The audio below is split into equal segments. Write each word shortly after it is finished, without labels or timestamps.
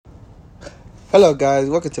Hello, guys.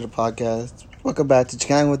 Welcome to the podcast. Welcome back to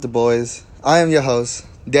Chatting with the Boys. I am your host,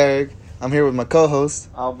 Derek. I'm here with my co-host,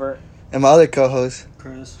 Albert, and my other co-host,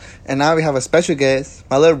 Chris. And now we have a special guest,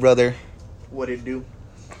 my little brother, What it do?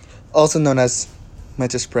 also known as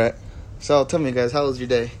Mr. Spratt. So, tell me, guys, how was your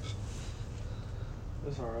day?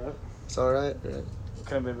 It's alright. It's alright? Right.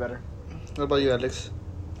 Could have been better. What about you, Alex?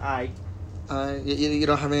 Aight. You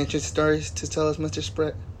don't have any interesting stories to tell us, Mr.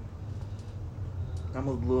 Spratt? I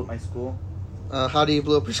almost blew up my school. How do you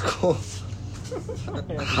blow up your school?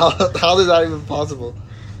 How is that even possible?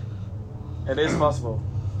 It is possible.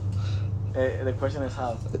 The question is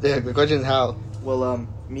how. Yeah, the question is how. Well,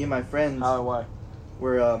 me and my friends. How and why?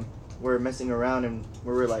 We're messing around and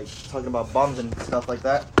we were like talking about bombs and stuff like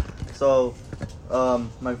that. So,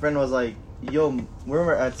 my friend was like, "Yo," we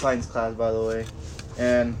were at science class, by the way,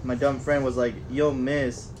 and my dumb friend was like, "Yo,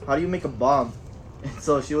 miss, how do you make a bomb?" And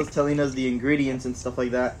so she was telling us the ingredients and stuff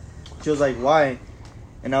like that. She was like, "Why?"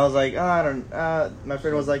 And I was like, I don't. My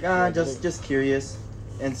friend was like, just curious.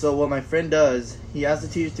 And so what my friend does, he asks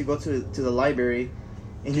the teacher to go to the library,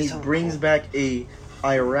 and he brings back a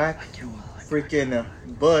Iraq freaking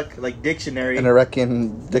book, like dictionary. An Iraqi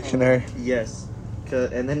dictionary. Yes.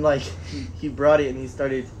 And then like he brought it and he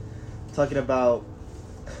started talking about.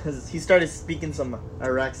 He started speaking some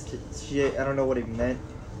Iraq shit. I don't know what it meant.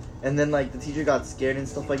 And then like the teacher got scared and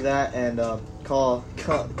stuff like that, and called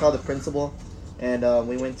the principal, and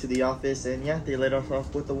we went to the office, and yeah, they let us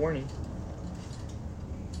off with a warning.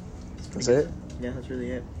 That's it? Yeah, that's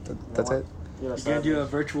really it. That's it? You gonna do a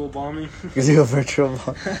virtual bombing? You do a virtual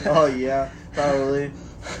bomb. Oh yeah, probably.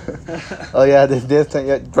 Oh yeah, this thing,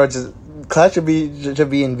 yeah, bro, class should be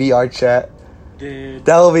in VR chat. Dude.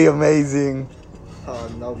 That would be amazing. Oh,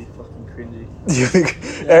 that'll be fucking cringy.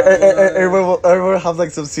 Everyone will have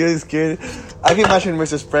like some serious kid. I can imagine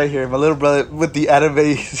Mr. Spray here, my little brother with the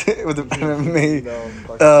anime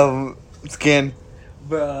skin.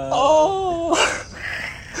 Bruh. Oh.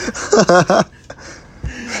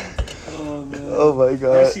 Oh man. Oh my I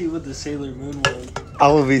god. see with the Sailor Moon one. I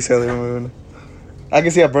will be Sailor Moon. I can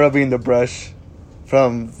see a brother being the brush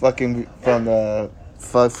from Eddie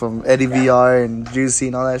VR and Juicy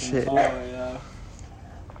and all that shit. Oh yeah.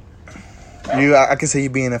 I can see you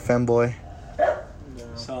being a femboy.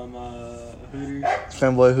 Some Hooters.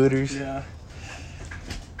 Femboy Hooters. Yeah.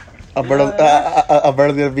 Alberto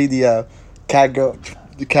gonna be the cat girl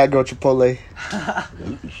Chipotle.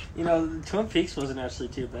 You know, Twin Peaks wasn't actually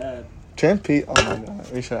too bad. Twin Peaks. Oh my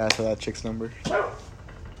god, we should ask for that chick's number.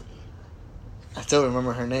 I still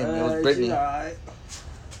remember her name. It was Brittany. She's alright.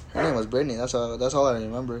 Her name was Brittany. That's all I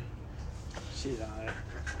remember. She's alright.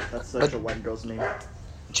 That's such a white girl's name.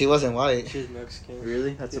 She wasn't white. She's Mexican.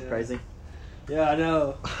 Really? That's surprising. Yeah, I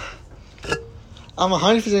know. I'm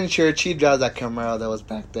 100% sure she drives that Camaro that was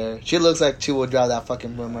back there. She looks like she would drive that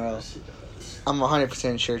fucking Camaro. She does. I'm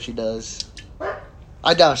 100% sure she does.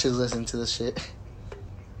 I doubt she's listening to this shit.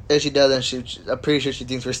 If she doesn't, I'm pretty sure she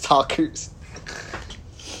thinks we're stalkers.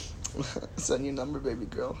 Send your number, baby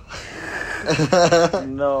girl.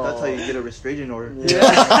 No. That's how you get a restraining order.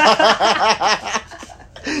 Yeah.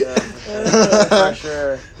 For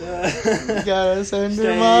sure. You gotta send her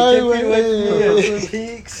Stay my away from me, way. Twin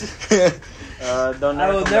Peaks. Don't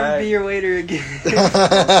I will come never back. be your waiter again. Don't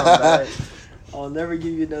come back. I'll never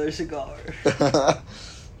give you another cigar.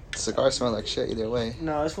 Cigars smell like shit either way.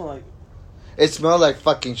 No, it's more like It smelled like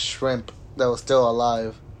fucking shrimp that was still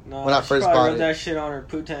alive. no. When I she first probably bought rubbed it. that shit on her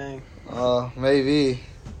putang. Maybe.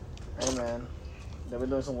 Hey man, they've been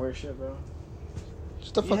doing some weird shit, bro.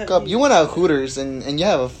 Shut the You fuck had- up. You went out Hooters and you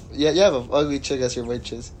have a ugly chick as your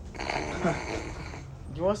waitress.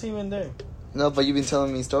 You wasn't even there, No, but you've been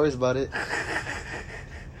telling me stories about it.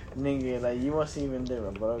 nigga. Like you wasn't even there,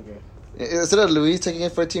 but okay. Instead of Louise taking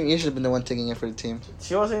it for a team, you should have been the one taking it for the team.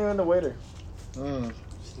 She wasn't even the waiter. She's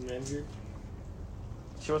the manager.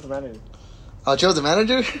 She was the manager. Oh, she was the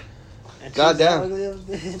manager? And God she's the damn. ugly ass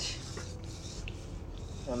bitch.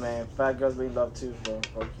 Oh man, fat girls need love too, bro.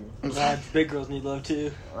 Fuck you. Nah, big girls need love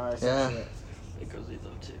too. Alright, Yeah. shit. Big girls need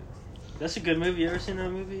love too. That's a good movie. You ever seen that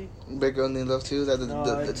movie? Big Girl Need Love too?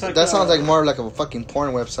 No, it's like that sounds a- like more like a fucking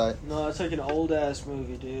porn website. No, it's like an old ass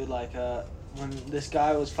movie, dude. Like when this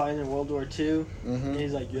guy was fighting in World War II, and Mm-hmm.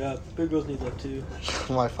 he's like, "Yeah, big girls need love too."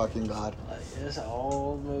 My fucking god. Like it's an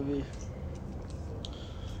old movie.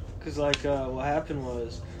 Cause like what happened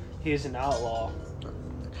was he was an outlaw.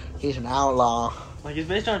 He's an outlaw. Like it's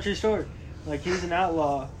based on a true story. Like he was an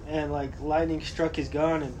outlaw, and like lightning struck his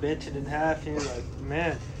gun and bent it in half. And he was like,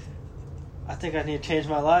 "Man, I think I need to change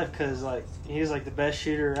my life," because like he was like the best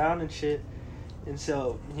shooter around and shit. And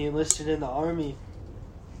so he enlisted in the army,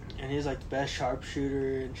 and he was like the best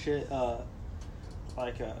sharpshooter and shit.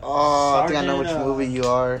 like a Oh, I think I know which Sergeant, movie you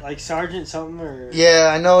are. like Sergeant something or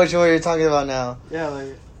Yeah, I know which movie you're talking about now. yeah,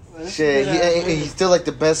 like that's Shit, a good-ass movie. he's still like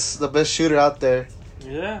the best shooter out there.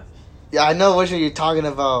 Yeah. Yeah, I know which one you're talking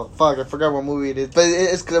about. Fuck, I forgot what movie it is. But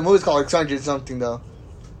it's the movie's called like Sergeant something though.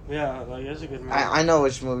 Yeah, like that's a good movie. I know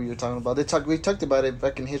which movie you're talking about. We talked about it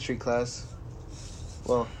back in history class.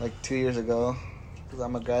 Well, like 2 years ago, because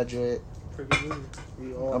I'm a graduate. Pretty good movie.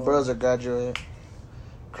 We all My brother's a graduate.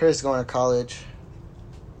 Chris going to college.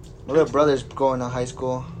 My little brother's going to high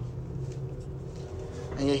school.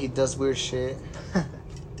 And yeah, he does weird shit.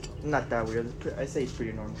 Not that weird. I say it's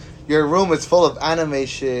pretty normal. Your room is full of anime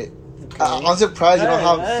shit. I'm surprised you don't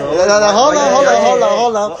have. Hey, No,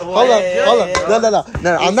 hold on.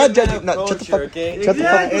 No, I'm not judging. No, shut the fuck. Okay? Shut the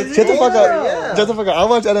fuck. Exactly. Shut the fuck up. Yeah. Shut the fuck up. I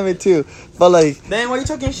watch anime too, but like, Man, why are you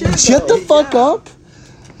talking shit? shut the though? fuck up.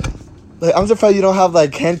 Like, I'm surprised you don't have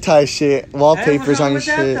like hentai shit, Hey, wallpapers what's wrong on your with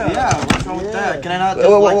that, shit. though? Yeah, what's wrong with that? Can I not Whoa,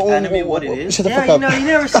 just whoa, like whoa, whoa, anime whoa, what it whoa, is? Shut the Yeah, fuck you up. know, you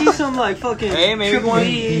never see some like fucking Hey, maybe triple one-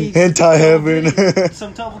 E, Hentai heaven.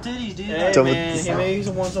 some double titties, dude. Hey, Like, Double- man, he may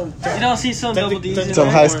want some you don't see some double D's in Some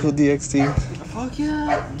there. high school DxT. Fuck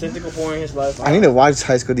yeah. tentacle porn in his life. I need to watch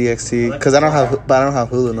High School DxT because I don't have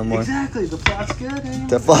Hulu no more. Exactly, the plot's good. Eh?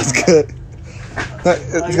 The plot's good. Like,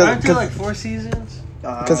 aren't there like 4 seasons?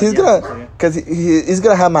 Because he's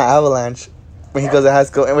gonna have my avalanche when he goes to high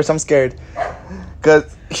school, in which I'm scared. Because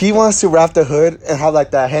he wants to wrap the hood and have like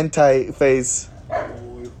that hentai face.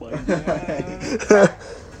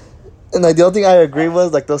 And like the only thing I agree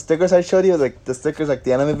was like those stickers I showed you, like the stickers like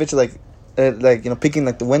the anime bitch like peeking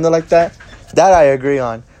like the window like that. That I agree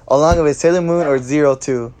on. Along with Sailor Moon or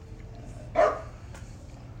 02.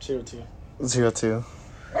 02. 02.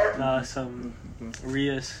 Some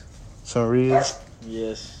Rias. Some Reeves.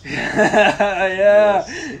 Yes. yeah.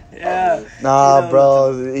 Nah, You know,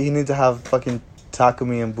 bro, he needs to have fucking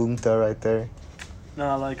Takumi and Bunta right there.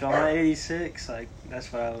 No, like on my 86, like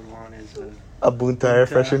that's what I would want is A Bunta air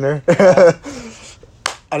Bunta.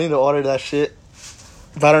 freshener. I need to order that shit.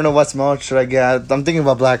 But I don't know what smell should I get. I'm thinking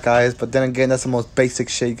about Black Eyes, but then again, that's the most basic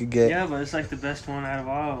shit you could get. yeah, but it's like the best one out of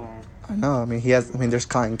all of them. I know. I mean, there's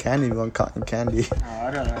cotton candy. You want cotton candy? Oh,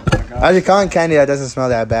 I'd rather have Black Eyes. Actually, cotton candy that doesn't smell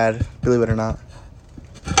that bad. Believe it or not.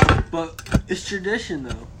 But it's tradition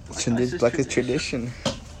though. Black is tradition.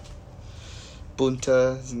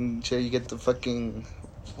 Bunta and shit. You get the fucking.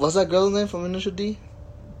 What's that girl's name from Initial D?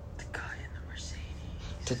 The guy in the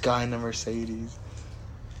Mercedes. The guy in the Mercedes.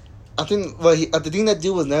 I think. Well, the thing that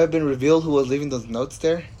dude was never been revealed. Who was leaving those notes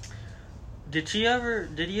there? Did he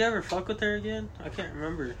ever fuck with her again? I can't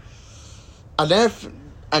remember. I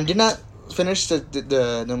did not finish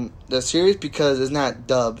the series because it's not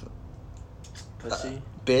dubbed, Pussy.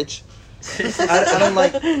 bitch. I don't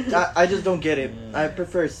like. I just don't get it. I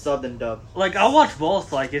prefer sub than dub. Like I'll watch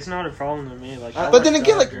both. Like it's not a problem to me. Like, But then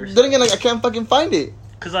again, like I can't fucking find it.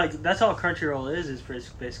 because like that's all Crunchyroll is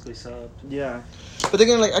basically subbed. Yeah. But then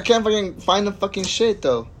again, like I can't fucking find the fucking shit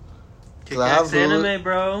though. I have Kick-Ass Hulu. anime,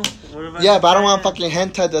 bro. What about Yeah, but I don't want that? fucking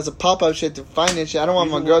hentai that's a pop up shit to find it shit. I don't want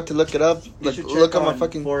You my should- girl to look it up. You Like should look check at my on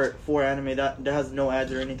fucking for anime that has no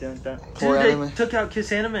ads or anything like that. poor Dude, they anime. took out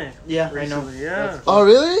Kiss Anime. Yeah, I know. Recently, yeah. That's- Oh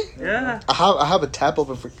really? Yeah. I have a tab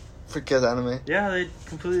open for kids anime. Yeah, they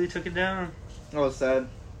completely took it down. Oh, sad.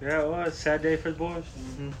 Yeah, it was. Sad day for the boys.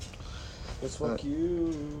 Mm-hmm. Let's fuck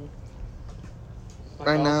you. Fuck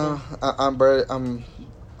Right awesome.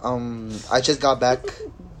 now, I just got back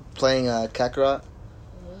playing Kakarot.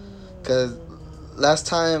 Cause last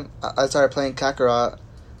time I started playing Kakarot,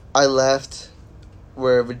 I left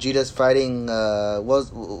where Vegeta's fighting.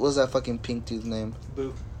 What was that fucking pink dude's name?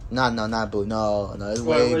 Boo. No, not Boo. No, it's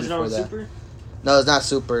What, way was it before on that. Super? No, it's not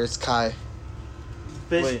Super. It's Kai.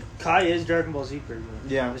 Wait. Kai is Dragon Ball Z version.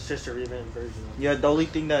 Yeah. It's just a revamped version. Yeah, the only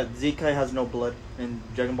thing that Zekai has no blood and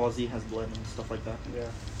Dragon Ball Z has blood and stuff like that.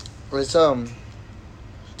 Yeah. It's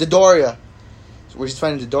Dodoria. Where she's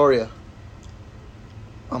fighting Dodoria.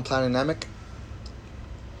 On Planet Namek.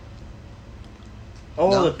 Oh,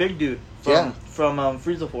 No. the big dude. Yeah. From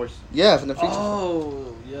Frieza Force. Yeah, from the future.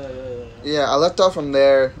 Oh, yeah. Yeah, I left off from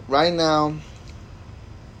there. Right now,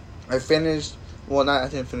 I finished. Well, I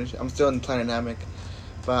didn't finish. I'm still in Planet Namek,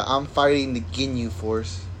 but I'm fighting the Ginyu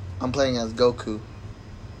Force. I'm playing as Goku,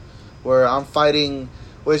 where I'm fighting.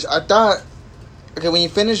 Which I thought. Okay, when you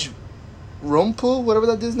finish Rumpu, whatever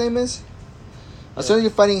that dude's name is, as soon as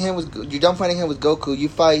you're done fighting him with Goku, you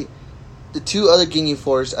fight the two other Ginyu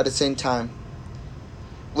Force at the same time.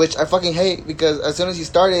 Which I fucking hate because as soon as you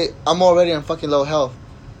start it, I'm already on fucking low health.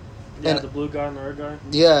 Yeah, And- the blue guy and the red guy.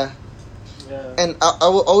 Yeah. Yeah. And I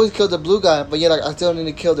will always kill the blue guy, but yeah, like I still need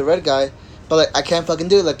to kill the red guy. But like I can't fucking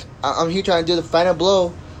do it. Like I'm here trying to do the final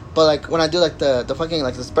blow But like when I do like the fucking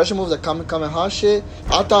like the special moves, like Kamehameha shit,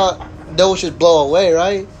 I thought those should blow away,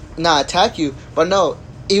 right? Not attack you. But no,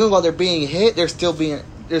 even while they're being hit, they're still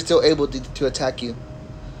able to attack you.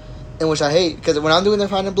 And which I hate, because when I'm doing the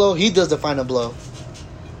final blow, he does the final blow.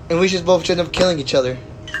 And we just both end up killing each other.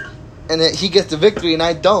 And then he gets the victory and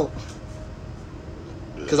I don't.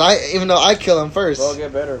 Because even though I kill him first. Fall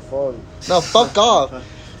get better. Fall. No, fuck off.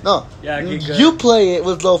 No. Yeah, get good. You play it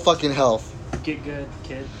with low fucking health. Get good,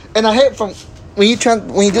 kid. And I hate when you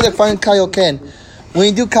do the final Kaioken. When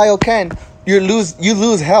you do Kaioken, you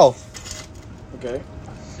lose health. Okay.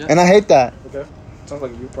 And I hate that. Okay. Sounds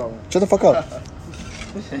like a you problem. Shut the fuck up.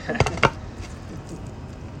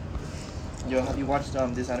 Yo, have you watched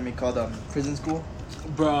this anime called Prison School?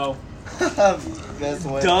 Bro, Guess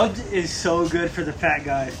what? dubbed is so good for the fat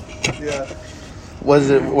guy. Yeah. Where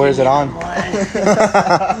is it on?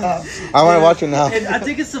 I want to watch it now. And I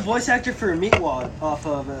think it's the voice actor for Meatwad off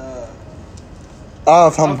of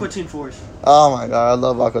From Aqua Teen Force. Oh my god, I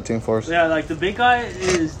love Aqua Teen Force. Yeah, like the big guy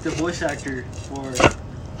is the voice actor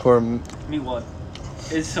for Meatwad.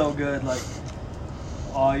 It's so good. Like,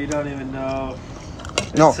 oh, you don't even know.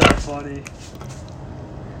 It's No. so funny.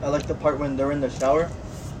 I like the part when they're in the shower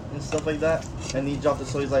and stuff like that, and he dropped the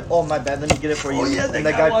soul. He's like, "Oh my bad, let me get it for you." Oh, yeah, and that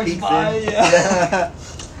the guy guy walks peeks by, in. yeah.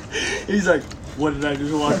 He's like, what did I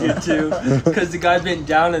just walk into? Because the guy bent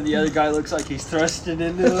down and the other guy looks like he's thrusting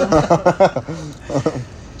into him.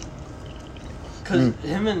 Because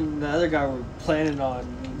him and the other guy were planning on...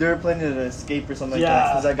 They were planning to escape or something like Yeah. that.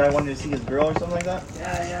 Because that guy wanted to see his girl or something like that.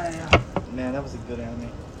 Yeah. Man, that was a good anime.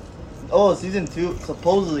 Oh, season 2,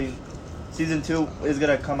 supposedly, season 2 is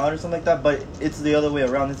gonna come out or something like that, but it's the other way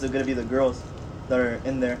around. It's gonna be the girls that are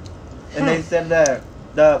in there. And they said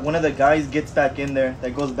that one of the guys gets back in there,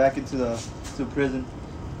 that goes back into to prison.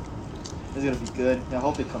 It's gonna be good. I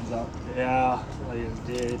hope it comes out. Yeah, like it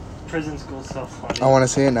did. Prison School's so funny. I want to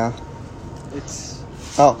see it now. It's...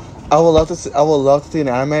 Oh, I would love to see an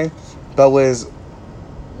anime, but with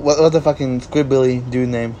what the fucking Squidbilly dude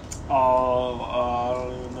name? I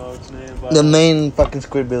don't even know its name, but... The main fucking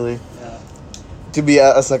Squidbilly. Yeah. To be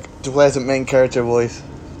to play as a main character voice.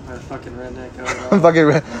 That fucking redneck Fucking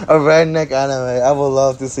a redneck anime. I would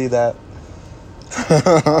love to see that. I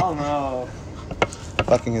don't know.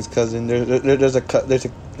 Fucking his cousin.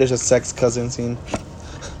 There's a sex cousin scene.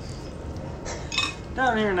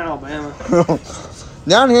 Down here in Alabama.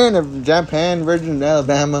 Down here in the Japan, Virgin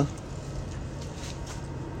Alabama.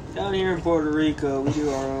 Down here in Puerto Rico, we do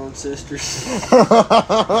our own sisters.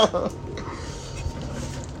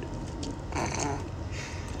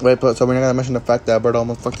 Wait, so we're not gonna mention the fact that Alberto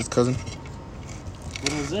almost fucked his cousin.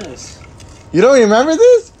 What was this? You don't remember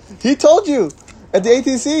this? He told you at the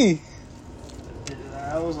ATC.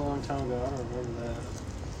 That was a long time ago. I don't remember that.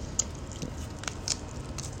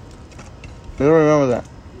 You don't remember that?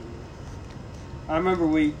 I remember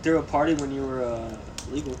we threw a party when you were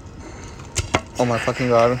legal. Oh my fucking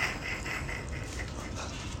god!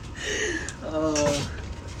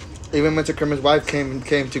 Even Mr. Kermit's wife came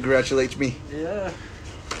to congratulate me. Yeah.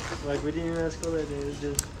 Like, we didn't even ask all that day. It was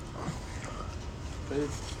just... But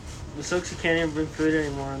the Soxy can't even bring food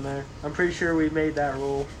anymore in there. I'm pretty sure we made that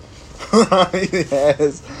rule.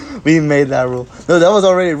 Yes, we made that rule. No, that was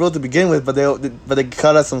already a rule to begin with, but they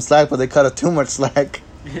cut us some slack, but they cut us too much slack.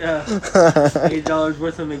 Yeah. $8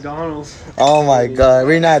 worth of McDonald's. Oh my god,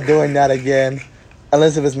 we're not doing that again.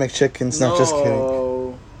 Unless if it's McChickens. No, just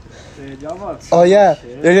kidding. Dude, y'all about Oh yeah,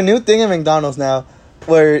 shit. there's a new thing in McDonald's now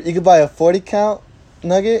where you can buy a 40 count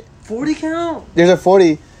nugget. 40 count? There's a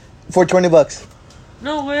 40 for $20.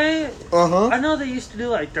 No way. Uh-huh. I know they used to do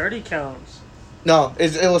like 30 counts. No,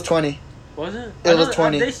 it was 20. Was it? It was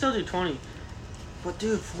 20. They still do 20. But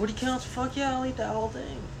dude, 40 counts? Fuck yeah, I'll eat that whole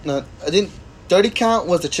thing. No, I think 30 count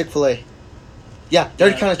was the Chick-fil-A. Yeah,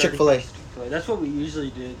 30 count of 30 Chick-fil-A. counts Chick-fil-A. That's what we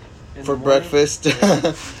usually did. In For the morning. breakfast.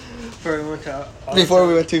 Before we went to... Before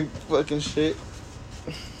we went to fucking shit.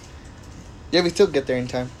 Yeah, we still get there in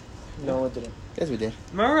time. No, it didn't. Yes, we did.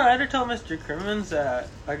 Remember, I had to tell Mr. Crimmins that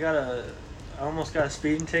I almost got a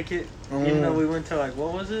speeding ticket, even though we went to, like,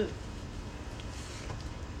 what was it?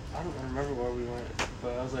 I don't remember where we went,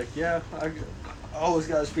 but I was like, yeah, I always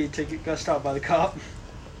got a speeding ticket, got stopped by the cop.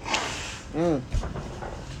 It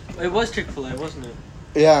was Chick-fil-A, wasn't it?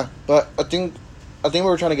 Yeah, but I think we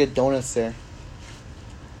were trying to get donuts there.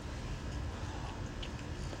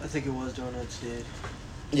 I think it was donuts, dude.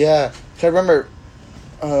 Yeah, 'cause I remember,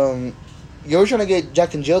 you were trying to get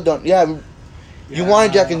Jack and Jill donuts. Yeah, you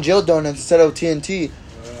wanted Jack and Jill donuts instead of TNT.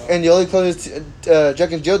 And the only closest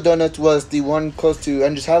Jack and Jill donuts was the one close to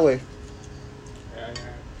Andrews Highway.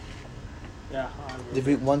 Yeah, I remember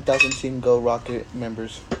Defeat 1,000 Team Go Rocket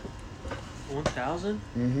members. 1,000?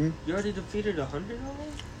 Mm-hmm. You already defeated 100 of them?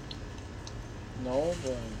 No,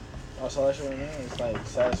 but I saw that shit right now. It's like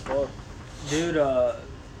sad as fuck. Dude,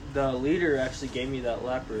 the leader actually gave me that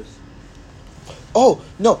Lapras. Oh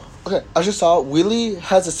no! Okay, I just saw Willie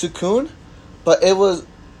has a Suicune, but it was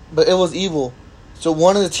evil. So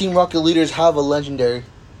one of the Team Rocket leaders have a legendary.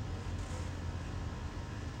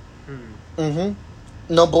 Mm-hmm.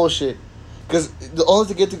 No bullshit. Because the only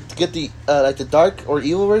to get the like the dark or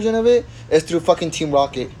evil version of it is through fucking Team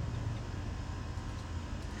Rocket.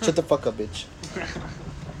 Shut the fuck up, bitch.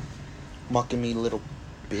 Mocking me, little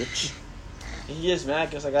bitch. He gets mad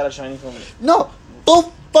because I got a shiny from it. No,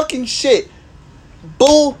 bull fucking shit.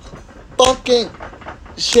 Bull fucking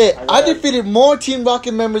shit. I defeated more Team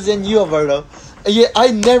Rocket members than you, Alberto. And yet I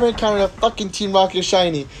never encountered a fucking Team Rocket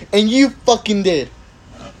shiny, and you fucking did.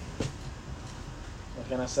 What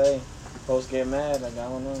can I say? Folks get mad. Like, I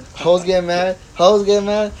don't know. Hoes get mad. Hoes get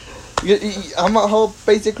mad. I'm a hoe.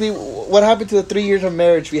 Basically, what happened to the 3 years of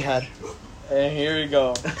marriage we had? And here we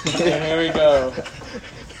go. And here we go.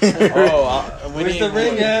 Where's the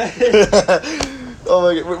ring at? Oh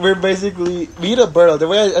my god, we're basically me and Alberto. The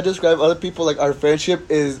way I describe other people, like our friendship,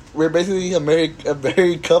 is we're basically a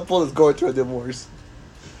married couple that's going through a divorce.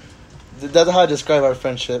 That's how I describe our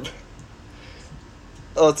friendship.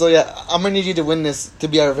 Oh, so yeah, I'm gonna need you to win this to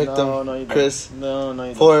be our victim, No, you Chris. don't. No,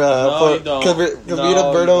 you don't. Because me and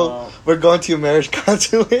Alberto, we're going to your marriage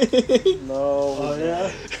counseling. No. Oh,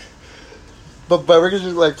 yeah? But we're gonna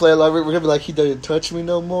just like play along. We're gonna be like, he doesn't touch me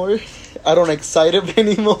no more. I don't excite him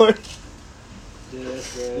anymore. Dude,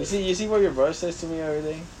 that's great. You see what your brother says to me every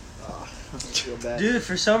day? I feel bad. Dude,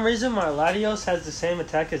 for some reason, my Latios has the same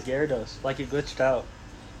attack as Gyarados. Like, it glitched out.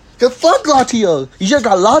 Cause fuck Latios. You just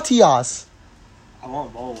got Latios. I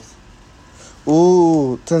want both.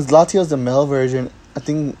 Ooh, since Latios the male version, I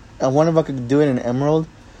think I wonder if I could do it in Emerald,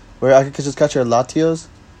 where I could just catch your Latios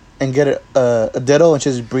and get a Ditto and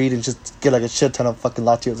just breed and just get like a shit ton of fucking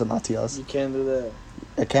Latios and Latios. You can't do that.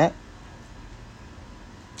 I can't?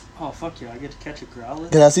 Oh, fuck you. I get to catch a Growlithe?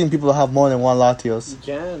 Because I've seen people have more than one Latios. You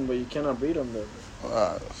can, but you cannot breed them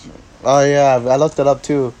though. Oh yeah, I looked it up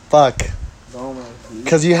too. Fuck. No, man.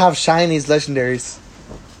 Because you have shinies, legendaries.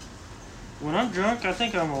 When I'm drunk, I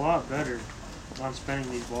think I'm a lot better on spinning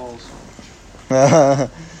these balls.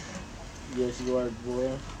 Yes, you are,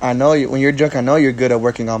 boy. I know you. When you're drunk, I know you're good at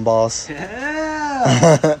working on balls.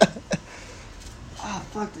 Yeah! Oh,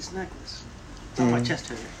 fuck this necklace. It's on my chest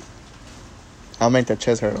area. I'll make that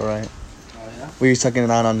chest hurt, alright. Oh, yeah? We're sucking it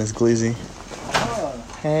out on this glizzy. Oh,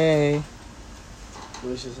 Hey.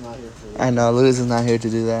 Lucius is not here for you. I know, Luis is not here to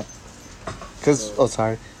do that.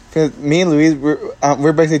 Sorry. Cause me and Luis,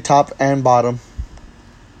 we're basically top and bottom.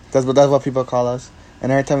 That's what people call us.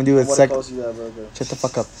 And every time we do it, Nobody calls you that, bro. shut the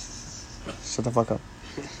fuck up. Shut the fuck up.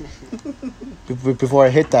 Before I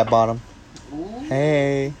hit that bottom.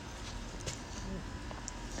 Hey.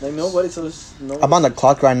 Like nobody, so there's no. I'm on the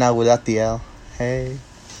clock right now without the L. Hey.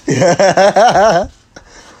 I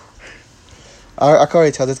can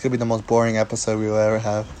already tell this could be the most boring episode we will ever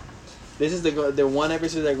have. This is the one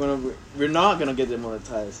episode that we're not gonna get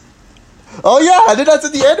demonetized. Oh yeah, I did not say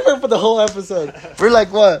the N word for the whole episode. We're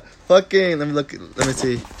like what? Fucking let me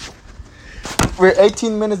see. We're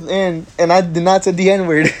 18 minutes in and I did not say the N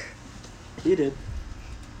word. He did.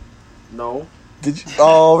 No. Did you?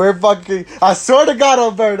 Oh, we're fucking. I swear to God,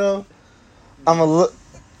 Alberto. I'm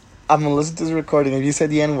gonna listen to this recording. If you said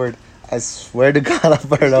the N word, I swear to God,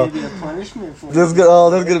 Alberto. It's gonna be a punishment for There's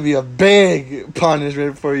gonna be a big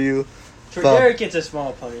punishment for you. For But- Derek, it's a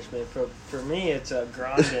small punishment. For me, it's a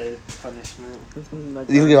grande punishment.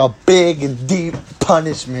 You're gonna get a big and deep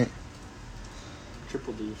punishment.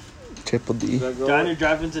 Triple D. Triple D. Should I go, Diner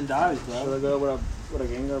drive-ins and dives, should bro. I go with a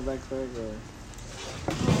Gengar backpack or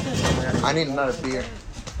I need another beer.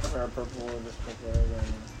 a purple or just purple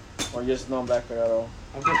or just no backpack at all?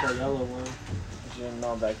 I've got that yellow one. Just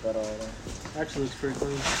no backpack at all. Actually, looks pretty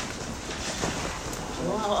clean.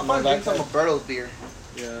 I'm gonna drink some Alberto's beer.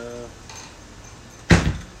 Yeah.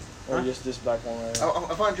 Or Huh? just this black one right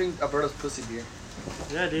I want to drink Alberto's pussy beer.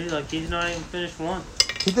 Yeah, dude. Like, he's not even finished one.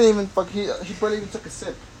 He didn't even he barely even took a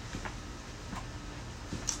sip.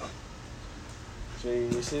 So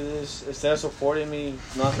you see this? Instead of supporting me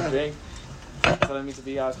not to drink, telling me to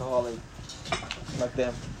be alcoholic. Like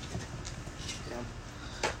them.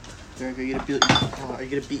 Derek, are you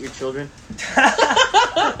gonna beat your children?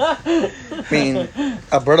 I mean,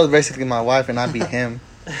 Alberto's basically my wife, and I beat him.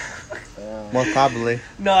 Yeah. Most probably.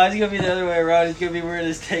 No, it's gonna be the other way around. He's gonna be wearing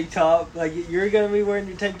his tank top. Like, you're gonna be wearing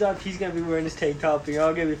your tank top. He's gonna be wearing his tank top. And you're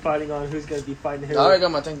all gonna be fighting on who's gonna be fighting who. I already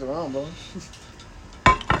got my tank around, bro.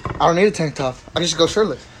 I don't need a tank top. I can just go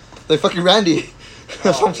shirtless. Like fucking Randy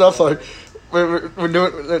from South Park. They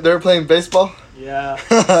were playing baseball. Yeah.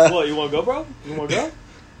 What, you want to go, bro? You want to go?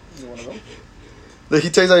 You wanna go? Like, he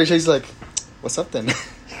takes out your shit. He's like, "What's up then?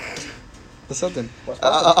 What's up then?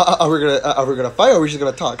 Are we gonna fight or are we just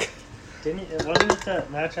gonna talk?" Wasn't it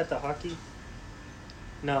that match at the hockey?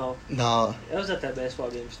 No, No, it was at that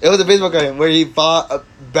baseball game. it was a baseball game where he fought a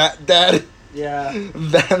Dad. Yeah.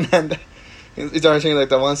 Batman. He started singing like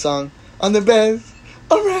that one song on the best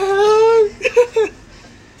around.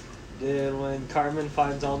 Dude, when Carmen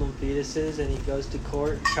finds all them fetuses and he goes to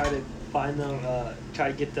court and try to find them,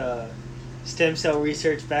 try to get the stem cell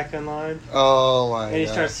research back online. Oh my And he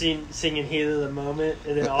god. starts singing Heat of the Moment,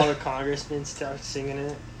 and then all the congressmen start singing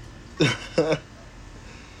it.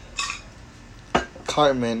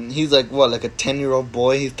 Cartman, he's like what, like a 10-year-old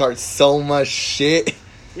boy? He starts so much shit.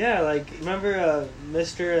 Yeah, like, remember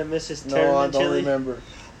Mr. and Mrs. No, I Turner don't Chili? remember.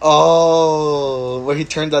 Oh, where he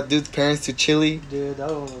turned that dude's parents to chili. Dude, that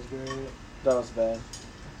one was great. That was bad.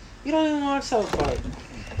 You don't even watch South Park.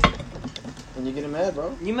 And you getting mad,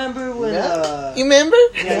 bro? You remember when, Yeah. You remember?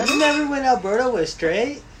 yeah, you remember when Alberto was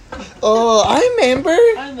straight? Oh, I remember.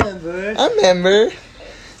 I remember. I remember.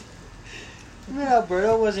 When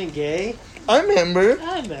Alberto wasn't gay? I remember.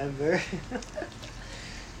 I remember.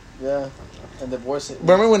 Yeah. And divorce it.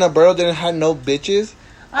 Remember when Alberto didn't have no bitches?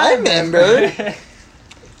 I remember.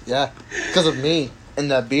 Yeah, because of me and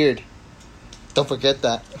that beard. Don't forget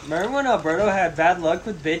that. Remember when Alberto had bad luck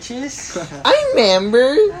with bitches? I remember.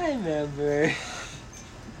 I remember.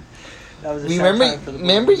 That was a Remember? sad time for the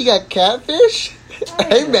Remember boys. you got catfish?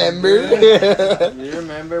 I remember. You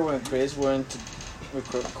remember when Chris went with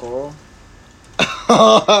Coral?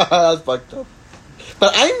 That's fucked up.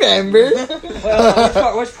 But I remember.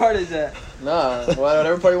 Well, which part is that? Nah,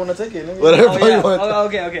 whatever part you want to take it. Nigga. Whatever Oh, part yeah. you want. Oh,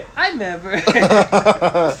 okay. I remember.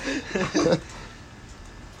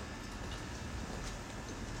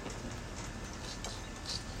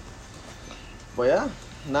 But yeah,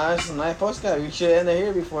 nice podcast. We should end it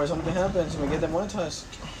here before something happens. We get demonetized.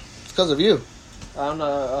 It's because of you. I'm not.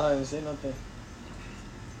 I haven't seen nothing.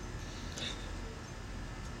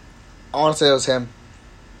 I want to say it was him,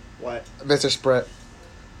 What? Mr. Sprett.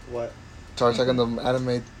 What? Started talking to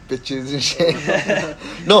anime bitches and shit.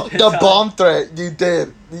 No, the bomb threat you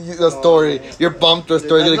did. The story. man. Your bomb threat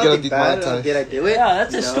story There's gonna get nothing bad. demonetized. Did I do it? Yeah,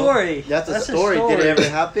 that's a You know? story. That's a That's a story. Did story. it ever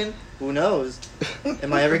happen? Who knows?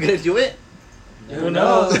 Am I ever gonna do it? Who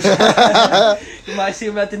knows? You might see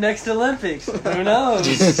him at the next Olympics. Who knows?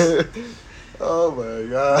 Oh my See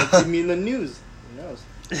god. me in the news. Who knows?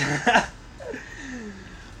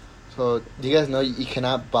 So, do you guys know you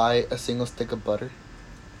cannot buy a single stick of butter?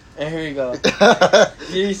 And here you go.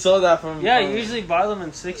 You saw that from. Yeah, you usually buy them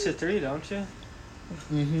in 6-3, don't you?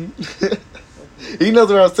 Mm-hmm. He knows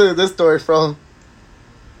where I was telling this story from.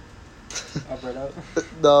 Alberto.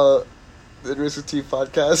 The Rooster Teeth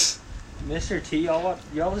podcast. Mr. T, y'all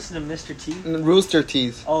listen to Mr. T? Rooster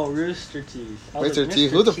Teeth. Oh, Rooster Teeth. I was Mr. like,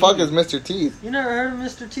 Teeth. Who the fuck is Mr. Teeth? You never heard of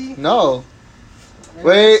Mr. T? No.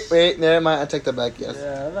 Maybe Wait, never mind. I take that back. Yes. Yeah,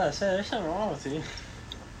 I was about to say, there's something wrong with you.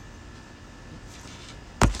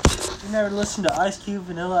 You never listened to Ice Cube,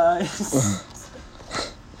 Vanilla Ice?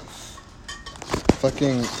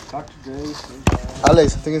 Fucking Dr. Dre,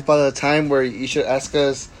 Alex, I think it's about the time where you should ask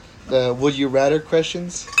us the would you rather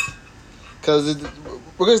questions. Because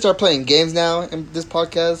we're going to start playing games now in this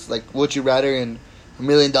podcast. Like, would you rather and $1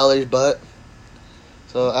 million but.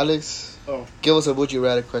 So, Alex, give us a would you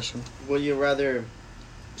rather question. Would you rather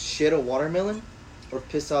shit a watermelon or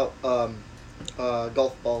piss out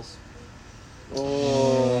golf balls?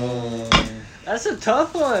 Oh. That's a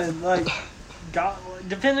tough one. Like,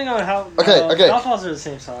 depending on how. Okay. Golf balls are the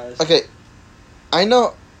same size. Okay. I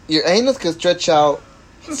know your anus can stretch out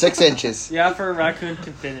 6 inches. Yeah, for a raccoon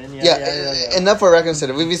to fit in. Yeah. Enough for a raccoon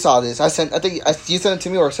center. We saw this. You sent it to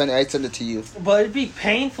me or I sent it to you. But it'd be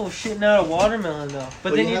painful shitting out a watermelon though.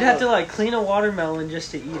 But Well, then you you'd have have to like clean a watermelon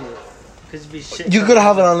just to eat it. Because it'd be shit. You could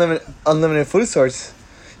have an unlimited food source.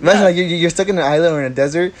 Imagine like you're stuck in an island or in a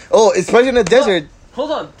desert. Oh, especially in a desert.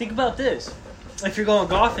 Hold on, think about this. If you're going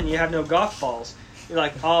golfing, you have no golf balls. You're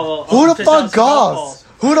like, oh well. Who I'll the piss out fuck some golf golfs? balls.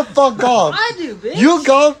 Who the fuck golfs? I do, bitch. You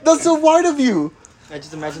golf? That's so white of you. I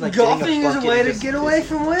just imagine like Golfing getting is a bucket way and to just get away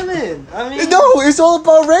from women. I mean, No, it's all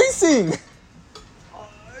about racing.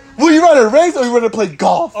 Would you rather race or you rather play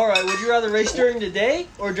golf? All right, would you rather race during the day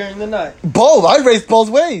or during the night? Both. I race both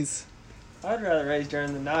ways. I'd rather race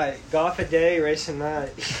during the night. Golf at day, race at night.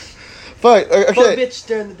 Fuck. Fuck Okay. bitch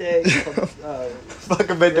during the day. Fuck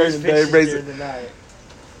a bit during Race the day. bitches Race. during the night.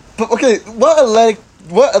 But okay, what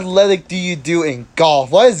athletic do you do in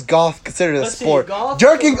golf? Why is golf considered a Let's see, sport? golf-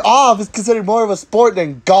 Jerking off is considered more of a sport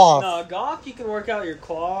than golf. No, golf, you can work out your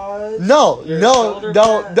quads. No, your no, shoulder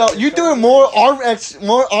no, pad- no. your You're doing shoulders. more arm action,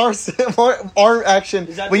 more arm action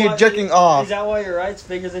Is that when you're why- jerking off. Is that why your right's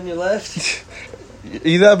bigger than your left?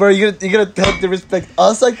 Either, bro, you're gonna have to respect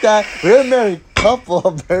us like that. We're a married couple,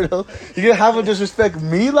 Alberto. You're gonna have to disrespect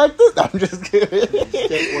me like this? I'm just kidding.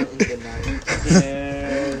 Step one into the night.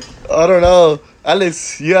 Yeah. I don't know.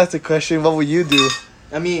 Alex, you asked the question. What would you do?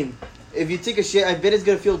 I mean, if you take a shit, I bet it's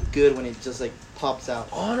gonna feel good when it just like pops out.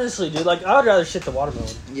 Honestly, dude, like I would rather shit the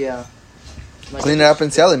watermelon. Yeah. Like, Clean it up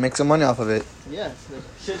and sell it. Make some money off of it. Yeah. like,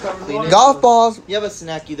 Shit covered Clean it. watermelon. Golf balls. You have a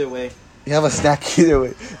snack either way. You have a snack either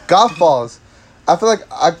way. Golf balls. I feel like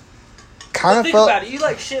I kind But of think felt about it. You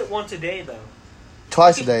like shit once a day though.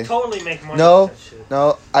 twice a You day. Totally make money. No. With that shit.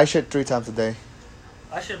 No, I shit 3 times a day.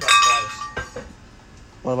 I shit about twice.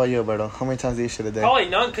 What about you, Alberto? How many times do you shit a day? Probably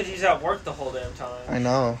none because he's at work the whole damn time. I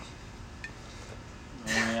know.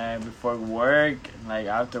 Yeah, before work, like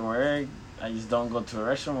after work, I just don't go to a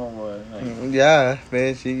restaurant or what. Like, Yeah,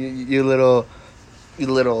 bitch. You little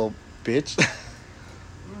bitch.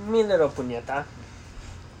 Mi little puñeta.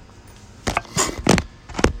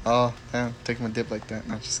 Oh, damn. Taking my dip like that.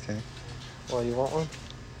 No, just kidding. Well, you want one?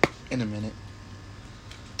 In a minute.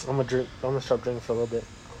 I'm gonna stop drinking for a little bit.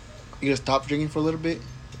 You gonna stop drinking for a little bit?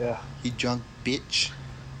 Yeah. You drunk bitch.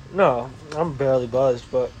 No, I'm barely buzzed,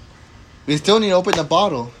 but We still need to open the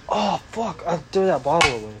bottle. oh fuck! I threw that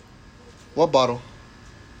bottle away. What bottle?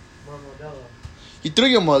 You threw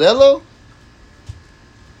your Modelo?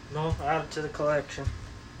 No, add it to the collection.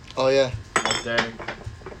 Oh, yeah. right there.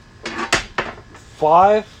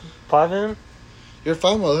 Five in. You're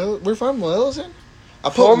 5 Modelo? We're 5 Modelos in? I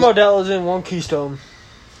put 4 Modelo's in, 1 Keystone.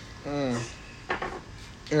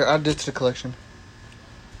 Here, add this to the collection.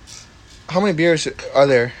 How many beers are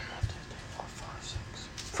there?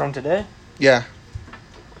 From today? Yeah.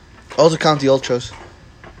 Also count the Ultras.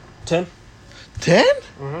 10. 10?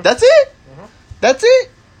 Mhm. That's it? Mhm. That's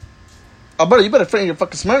it? Alberto, you better finish your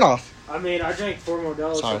fucking Smirnoff. I mean, I drank 4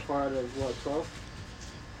 Modelo's Sorry. so far out of, what, 12?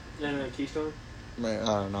 And then a Keystone? Man, I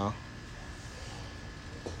don't know.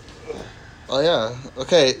 Oh, yeah.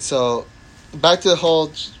 Okay, so back to the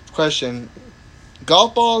whole question.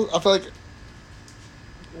 Golf balls, I feel like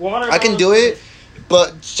I can do it,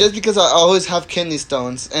 but just because I always have kidney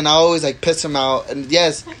stones and I always like piss them out, and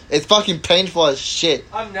yes, it's fucking painful as shit.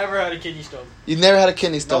 I've never had a kidney stone. You never had a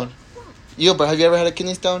kidney stone? You, bro, have you ever had a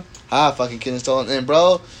kidney stone? I have a fucking kidney stone, and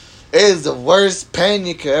bro, it is the worst pain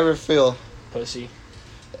you could ever feel. Pussy.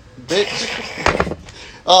 Bitch.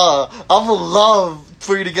 I would love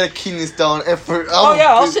for you to get a kidney stone, and for Oh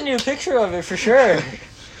yeah, I'll send you a picture of it for sure.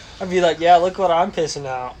 I'd be like, yeah, look what I'm pissing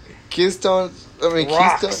out. Keystones. I mean,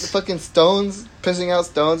 Rocks. keystone, fucking stones. Pissing out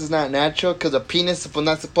stones is not natural because a penis is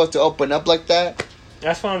not supposed to open up like that.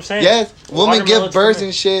 That's what I'm saying. Yes, women give Watermelon's birth for me.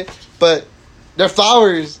 and shit, but they're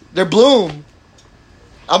flowers. They're bloom.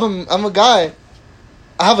 I'm a guy.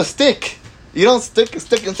 I have a stick. You don't stick a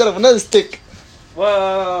stick instead of another stick.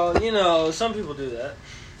 Well, you know, some people do that.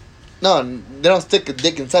 No, they don't stick a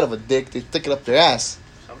dick inside of a dick. They stick it up their ass.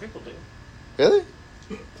 Some people do. Really?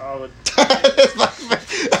 I would. Are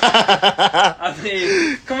I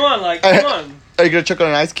mean, come on, like, come on. you gonna choke on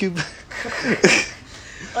an ice cube?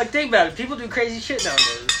 Like, think about it. People do crazy shit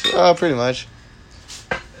nowadays. Pretty much.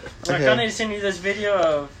 Like, Okay. I need to send you this video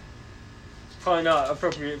of. Probably not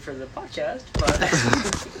appropriate for the podcast, but.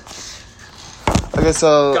 Okay,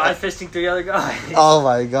 so. guy fisting 3 other guys. Oh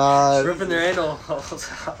my god. Ripping their anal holes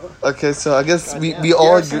out. Okay, so I guess we You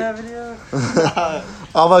all ever seen agree. that video?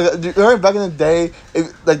 Oh my god! Dude, remember back in the day,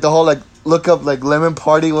 like the whole like look up like lemon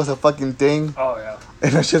party was a fucking thing, Oh, yeah.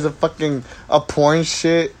 and it's just a porn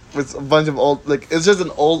shit with a bunch of old like it's just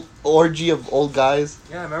an old orgy of old guys.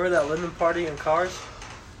 Yeah, remember that lemon party in Cars?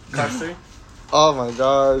 Cars 3? Oh my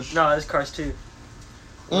gosh! No, it's Cars 2.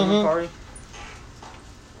 Lemon Mhm. party.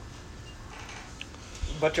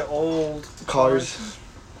 Bunch of old Cars.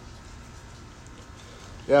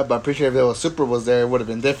 Yeah, but I'm pretty sure if there was Super was there, it would have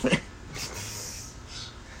been different.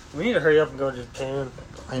 We need to hurry up and go to Japan.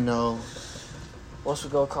 I know. Once we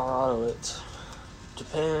go to Colorado, it's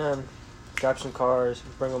Japan. Grab some cars,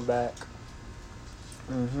 bring them back,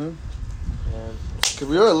 Mm-hmm. and Cause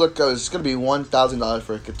we already looked up. It's gonna be $1,000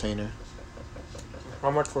 for a container.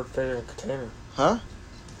 how much would fit in a container? Huh?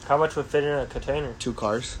 How much would fit in a container? 2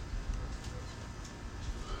 cars.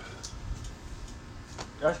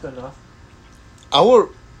 That's good enough.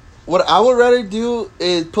 What I would rather do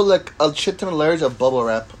is put like a shit ton of layers of bubble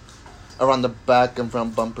wrap around the back and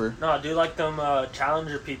front bumper. No, do like them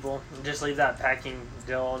Challenger people. And just leave that packing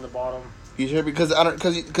Dill on the bottom. You sure? Because I don't.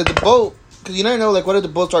 Because the boat. Because you never know. Like, what if the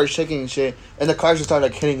boat started shaking and shit, and the cars just start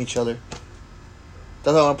like hitting each other?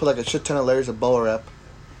 That's why I want to put like a shit ton of layers of bubble wrap.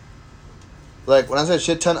 Like when I say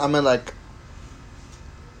shit ton, I meant like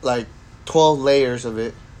 12 layers of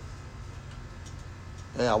it.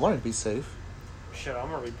 Yeah, I want it to be safe. Shit, I'm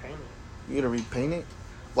gonna repaint it. You gonna repaint it?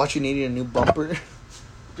 Watch, you needing a new bumper.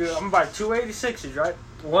 Dude, I'm gonna buy 286s, right?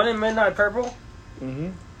 One in midnight purple,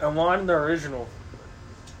 And one in the original.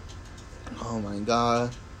 oh my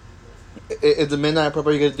god. Is the midnight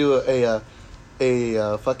purple? You gonna do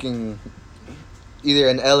a fucking either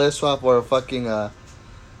an LS swap or a fucking I'm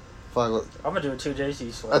gonna do a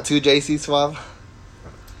 2JC swap. a 2JC swap?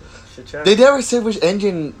 Shit, yeah. They never said which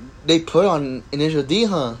engine they put on Initial D,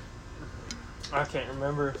 huh? I can't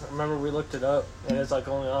remember. I remember we looked it up, and it's like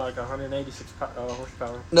only like 186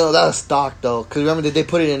 horsepower. No, that was stock though. Cause remember that they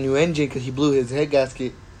put it in a new engine because he blew his head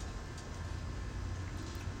gasket.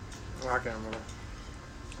 I can't remember.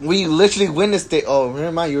 We literally witnessed it. Oh,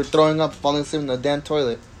 never mind. You were throwing up, falling asleep in the damn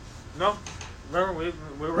toilet. No, remember we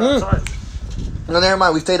were outside. No, never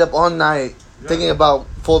mind. We stayed up all night thinking about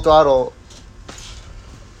full throttle.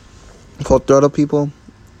 Full throttle, people.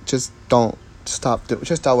 Just don't stop.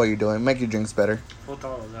 Just stop what you're doing. Make your drinks better. Full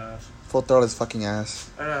throttle ass. Full throttle is fucking ass.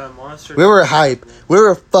 Monster. We were hype. We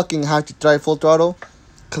were fucking hyped to try full throttle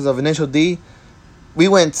because of Initial D. We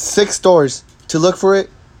went 6 stores to look for it.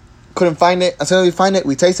 Couldn't find it. As soon as we find it,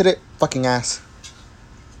 we tasted it. Fucking ass.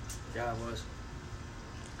 Yeah, it was.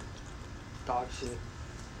 Dog shit.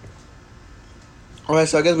 Alright,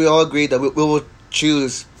 so I guess we all agreed that we will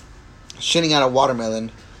choose shitting out a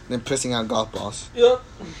watermelon than pissing out golf balls. Yep.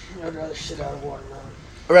 I'd rather shit out of watermelon.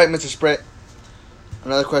 Alright, Mr. Sprite.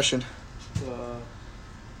 Another question.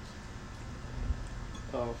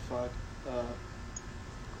 Oh fuck.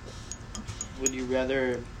 Would you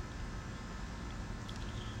rather?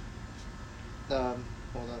 Hold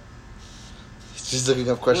up. He's just looking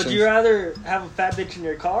up questions. Would you rather have a fat bitch in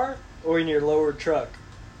your car or in your lower truck?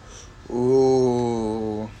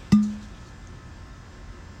 Ooh.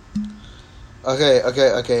 Okay.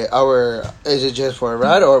 Is it just for a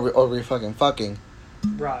ride or we fucking?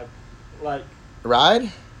 Ride. Like Ride?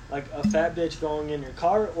 a fat bitch going in your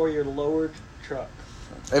car or your lower truck.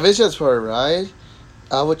 If it's just for a ride,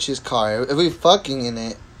 I would choose car. If we fucking in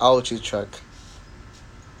it, I would choose truck.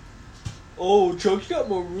 Oh, truck's got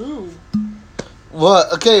more room.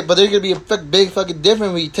 What? Okay, but there's gonna be a big fucking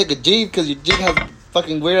difference when you take a Jeep because your Jeep has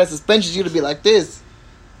fucking weird ass suspensions. You're gonna be like this.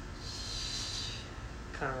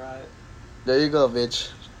 Kinda right. There you go, bitch.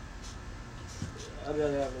 I'd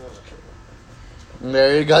rather have another truck.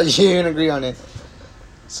 There you go. You can agree on it.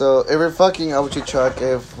 So if we're fucking, I would choose truck.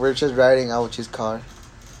 If we're just riding, I would choose car.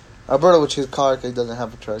 Alberto would choose car because he doesn't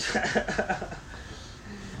have a truck. Have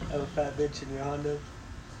a fat bitch in your Honda.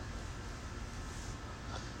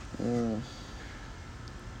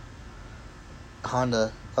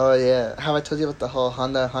 Honda. Oh yeah. Have I told you about the whole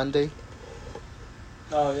Hyundai?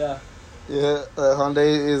 Oh yeah. Yeah,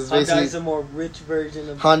 Hyundai is basically Hyundai's a more rich version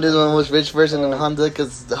of. Honda's the most rich version of Honda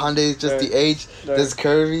because the Hyundai is just the H. This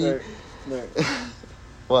curvy.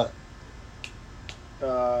 What?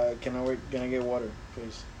 Can I get water,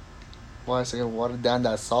 please? Why is it gonna water down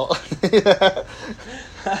that salt?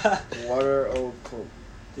 Water or Coke?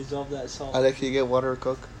 Dissolve that salt. Alex, can you get water or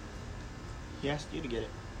Coke? He asked you to get it.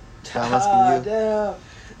 I'm asking you. Damn,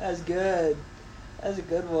 that's good. That's a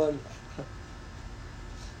good one.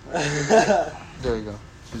 There you go.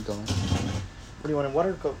 Keep going. What do you want,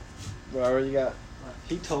 water or Coke? Whatever you got.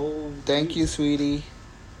 He told. Thank you, sweetie.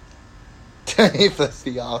 He pissed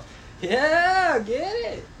me off. Yeah, get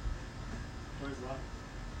it. Where's lock?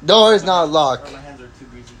 No, it's not locked. My hands are too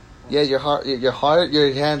greasy. Yeah, your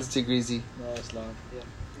hands are too greasy No, it's locked. Yeah.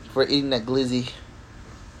 for eating that glizzy.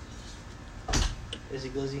 Is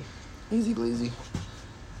it glizzy? Easy glizzy.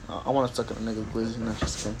 I want to suck on a nigga's glizzy, not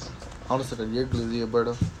just kidding. I want to suck on your glizzy,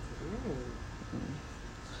 Alberto.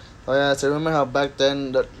 Oh yeah, so remember how back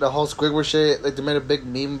then the whole Squidward shit, like they made a big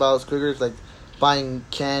meme about Squidward, like buying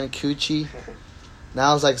canned coochie.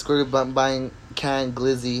 Now it's like Squidward buying canned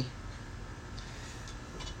glizzy.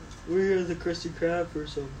 We're the Krusty Krab for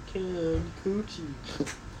some canned coochie.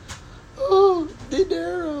 Oh,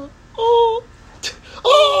 dinero. Oh,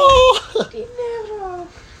 oh. Dinero.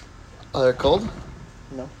 Oh, they're cold?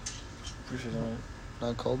 No. Pretty sure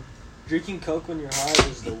Not cold. Drinking Coke when you're high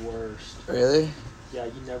is the worst. Really? Yeah,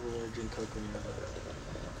 you never want to drink Coke when you're high.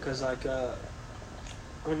 Because, like,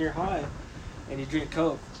 when you're high and you drink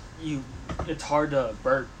Coke, it's hard to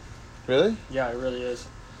burp. Really? Yeah, it really is.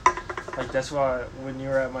 Like, that's why when you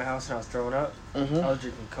were at my house and I was throwing up, I was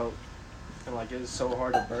drinking Coke. And, like, it was so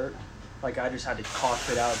hard to burp. Like I just had to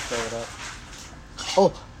cough it out and throw it up.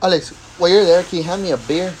 Oh, Alex, while you're there, can you hand me a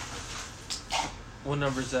beer? What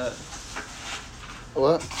number is that?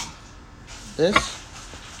 What? This?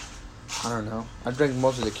 I don't know. I drank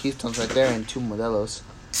most of the Keystones right there and 2 Modelos.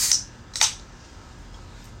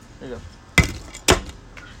 There you go.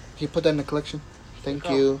 Can you put that in the collection? Thank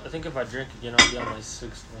you. I think if I drink again, I'll be on my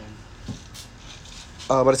 6th one.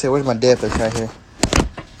 Oh, I was about to say, where's my dip? It's right here.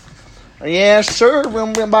 Yeah, sir.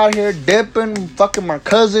 We're about here dipping, fucking my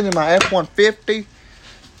cousin in my F-150.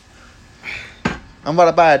 I'm about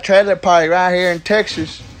to buy a trailer park right here in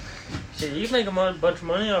Texas. Shit, you can make a bunch of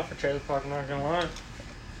money off a trailer park, I'm not gonna lie.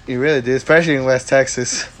 You really do, especially in West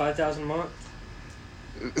Texas. 5,000 a month.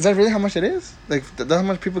 Is that really how much it is? Like, that's how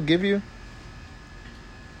much people give you?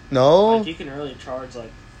 No? Like, you can really charge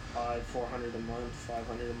like $400 a month,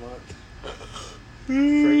 $500 a month. For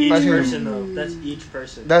each person, though. That's each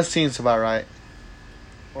person. That seems about right.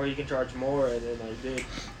 Or you can charge more, and then, like, dude,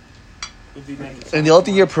 you'd be making And the only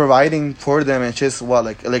thing you're providing for them is just, what,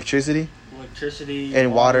 like electricity? Electricity.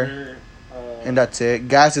 And water. And that's it.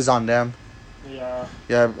 Gas is on them. Yeah.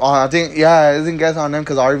 Yeah, I think gas on them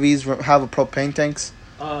because RVs have a propane tanks.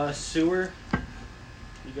 Sewer.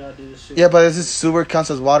 You gotta do the sewer. Yeah, but is this sewer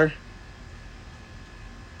counts as water?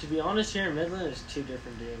 To be honest, here in Midland, it's 2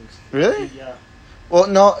 different things. Really? Yeah. Well,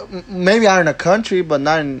 no, maybe out in the country, but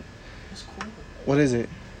not in... It's cool. What is it?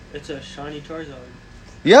 It's a shiny Charizard.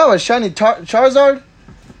 Yeah, a shiny Charizard?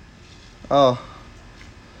 Oh.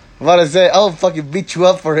 I'm about to say, I'll fucking beat you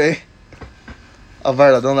up for it.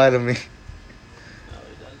 Alberto, don't lie to me. No, it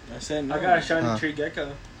doesn't. I said no. I got a shiny tree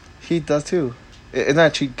gecko. He does too. It's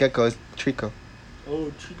not Treat Gecko, it's Trico.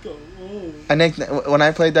 Oh, Chico. Oh. When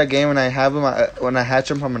I played that game and I have him, when I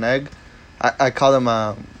hatch him from an egg, I call him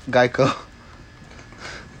Geico.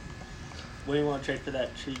 What do you want to trade for that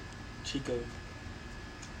Chico?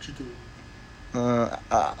 Chico.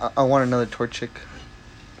 I want another Torchic.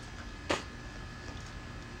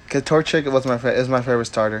 Cause Torchic is my favorite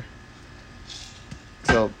starter.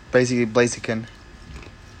 So basically Blaziken.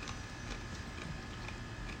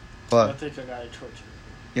 I What? think I got a Torchic.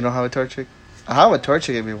 You don't have a Torchic? I have a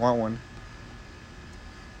Torchic if you want one.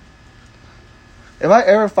 If I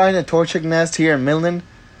ever find a Torchic nest here in Midland,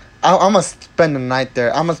 I'm gonna spend the night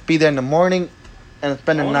there. I'm gonna be there in the morning and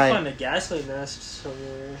spend the I night. want to find a ghastly nest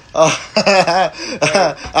somewhere. Oh,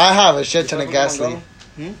 I have a shit ton of ghastly.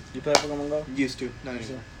 You play Pokemon Go? Used to. Not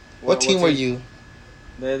anymore. What team were you?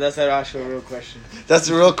 That's an actual real question. That's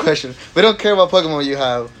the real question. We don't care about Pokemon you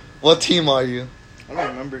have. What team are you? I don't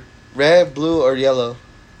remember. Red, blue, or yellow?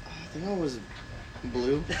 I think I was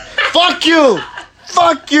blue. Fuck you!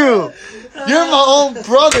 Fuck you! You're my own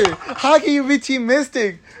brother. How can you be Team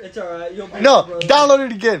Mystic? It's alright. You'll be No, my brother. download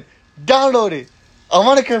it again. Download it. I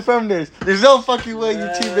want to confirm this. There's no fucking way you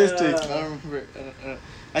Team Mystic. I don't remember.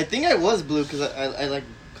 I think I was blue because I like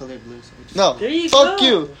colored blue. So I just- No, There you fuck go.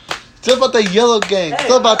 you. It's all about the yellow gang. It's Hey,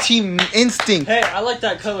 all about Team Instinct. Hey, I like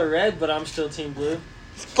that color red, but I'm still Team Blue.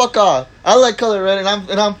 Fuck off. I like color red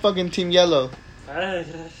and I'm fucking Team Yellow.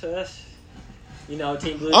 You know,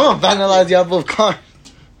 Team Blue. I'm gonna vandalize y'all both cars.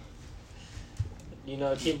 You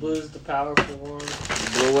know, Team Blue is the powerful one.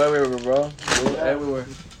 Blue everywhere, bro. Blue everywhere.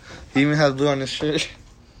 He even has blue on his shirt.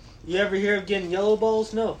 You ever hear of getting yellow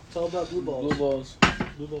balls? No, it's all about blue balls. Blue balls.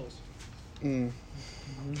 Blue balls. Mm.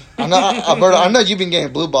 Alberto, I know you've been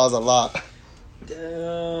getting blue balls a lot.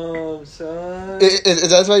 Damn, son. Is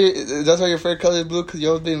that why your favorite color is blue? Because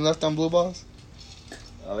you're always being left on blue balls?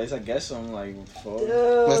 At least I guess so. I'm like, fuck.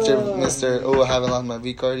 Mr. Oh, I haven't lost my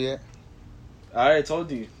V card yet. I already told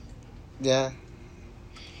you. Yeah.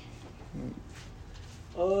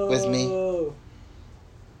 Oh. With me.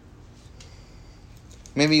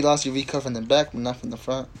 Maybe you lost your V card from the back, but not from the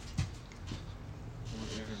front.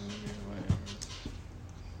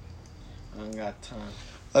 I ain't got time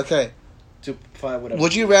Okay. to find whatever.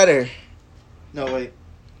 Would you rather? No, wait.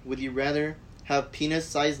 Would you rather have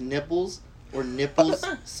penis-sized nipples or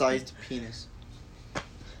nipples-sized penis?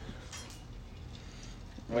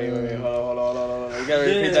 Wait. Hold on. You gotta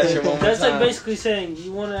repeat Dude, that shit one more that's time. like basically saying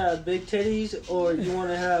you want to have big titties or you want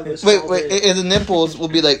to have a Wait, small wait. dick. Is the nipples will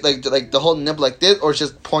be like the whole nipple like this, or it's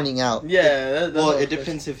just pointing out? Yeah. That's Well, what- it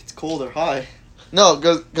depends if it's cold or hot. No,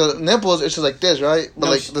 because nipples it's just like this, right? But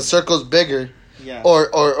No, like the circle's bigger, Yeah. or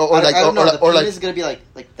I don't know. The penis like is gonna be like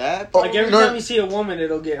that. Like every No. time you see a woman,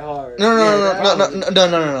 it'll get hard.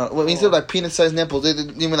 no. When you say like penis-sized nipples,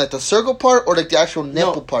 you mean like the circle part or like the actual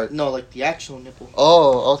nipple part? No, like the actual nipple.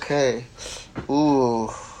 Oh, okay. Ooh,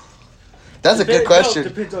 that's a good No, question.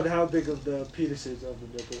 depends on how big of the penis is of the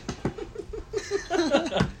nipple.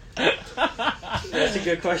 That's a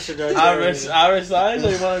good question right there. Average size,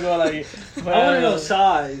 or you want to go like? I want to know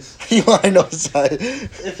size. You want to know size?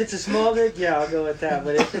 If it's a small dick, yeah, I'll go with that.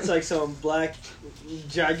 But if it's like some black,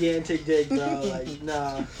 gigantic dick, bro, like,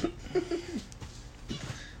 nah.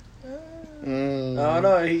 I don't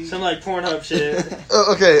know. Some like Pornhub shit.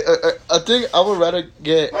 Okay, I think I would rather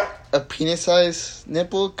get a penis size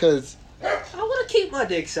nipple because. I want to keep my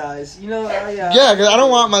dick size. You know, Yeah, because I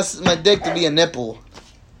don't want my dick to be a nipple.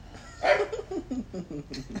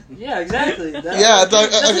 Yeah, exactly. That's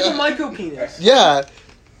like a micro penis. Yeah.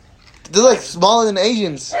 They're like smaller than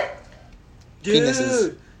Asians. Dude.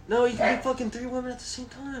 Penises. No, you can be fucking 3 women at the same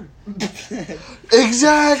time.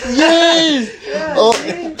 Exactly. Yes. Yeah,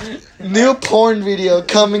 Oh, new porn video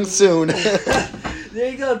coming soon.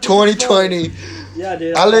 There you go. 2020. Yeah,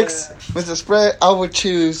 dude. Alex, Mr. Spread, I would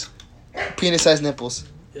choose penis-sized nipples.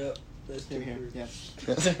 Yep. Let's do Here, here.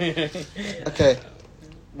 yeah. Okay.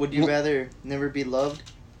 Would you rather never be loved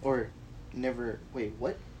or never... Wait,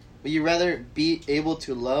 what? Would you rather be able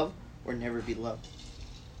to love or never be loved?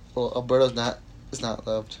 Well, Alberto's is not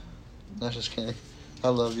loved. No, just kidding. I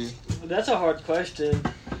love you. That's a hard question.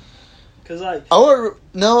 Cause like I would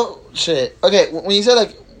no shit. Okay, when you said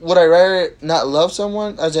like, would I rather not love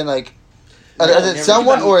someone, as in like, No, as in never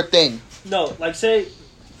someone be- or a thing? no, like say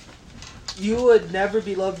you would never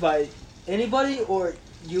be loved by anybody, or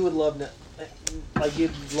you would love like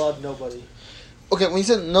you'd love nobody. Okay, when you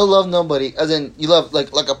said no love nobody, as in you love like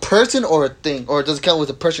a person or a thing, or does it count with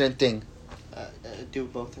a person and thing? Do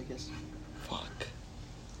both, I guess. Fuck.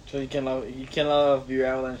 So you can love your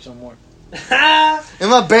Avalanche no more. And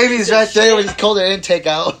my baby's right there with his cold air intake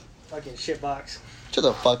out. Fucking shitbox. Shut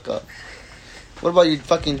the fuck up. What about your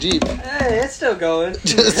fucking Jeep? Hey, it's still going.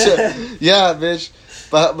 Yeah, bitch.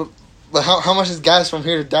 But how much is gas from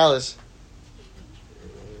here to Dallas?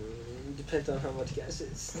 Depends on how much gas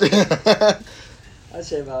is. I'd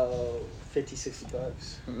say about 50, 60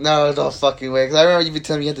 bucks. No, no fucking way. Because I remember you be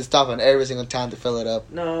telling me you had to stop on every single town to fill it up.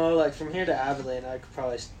 No, like from here to Abilene, I could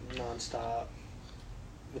probably non-stop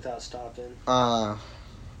without stopping.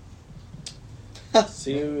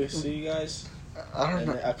 See you guys. I don't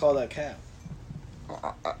know. I call that cap.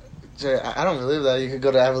 Jay, I don't believe that you could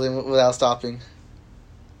go to Abilene without stopping.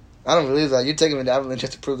 I don't believe that. You're taking me to Abilene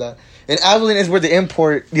just to prove that. And Abilene is where the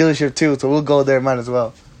import dealership too, so we'll go there, might as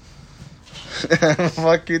well.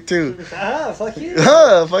 Fuck you too. Ah, fuck you.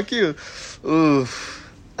 Fuck you. Ooh.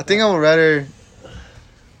 I think I would rather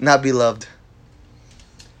not be loved.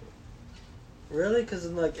 Really? Because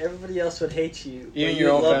like everybody else would hate you. Even but your you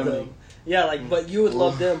own would love family. them. Yeah, like but you would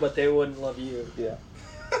love them, but they wouldn't love you. Yeah.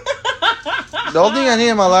 The only thing I need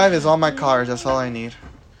in my life is all my cars. That's all I need.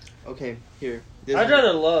 Okay, here. I'd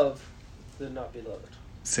rather love than not be loved.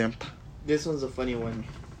 Simp. This one's a funny one.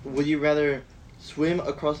 Would you rather swim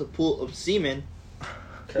across a pool of semen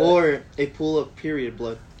or a pool of period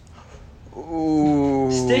blood? Ooh.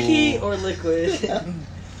 Sticky or liquid?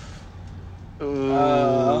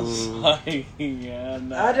 Ooh. Sorry. Yeah,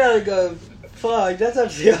 no. I'd rather go. Fuck, that's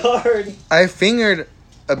actually hard. I fingered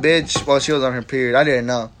a bitch while she was on her period. I didn't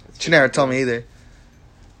know. She never told me either.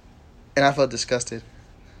 And I felt disgusted.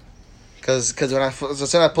 Cause when I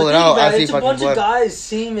soon I pull it out, I see it's a fucking bunch blood. of guys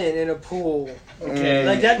semen in a pool. Okay.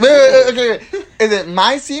 Like that. Wait. Is it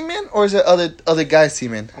my semen or is it other guys'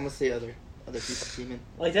 semen? I'm gonna say other people's semen.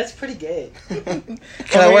 Like that's pretty gay. Can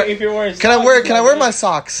I wear? If you're wearing Can I wear my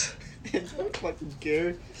socks? I don't fucking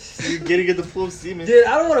care. You're getting in the pool of semen. Dude,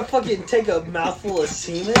 I don't want to fucking take a mouthful of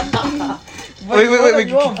semen. Wait.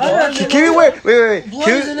 I don't Can we wear? Wait. Blood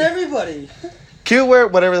is in everybody. Can we wear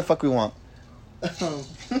whatever the fuck we want?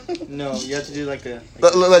 No, you have to do like a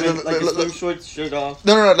Like swim shorts, shirt off.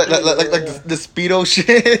 No, like the speedo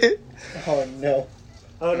shit. Oh no.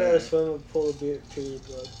 I would rather swim in a pool of period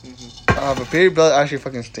blood. But period blood actually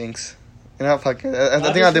fucking stinks. You know, fucking. I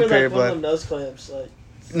think I'll do period One of blood. them nose clamps, like.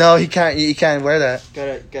 No, he can't. He can't wear that.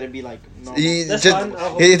 Gotta be like normal. He That's just fine,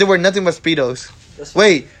 I'll he has to wear nothing but speedos. That's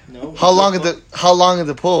Wait, No. how long is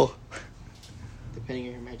the pool? Depending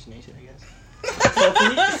on your imagination, I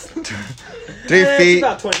guess. 3 It's feet.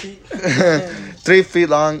 about 20. 3 feet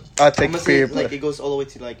long. I'll I'm take gonna say period like blood. it goes all the way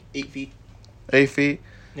to like 8 feet. 8 feet,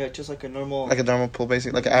 Yeah, just like a normal. like a normal pool,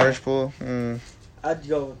 basically, like an average pool. I'd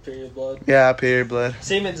go with period blood. Yeah, period blood.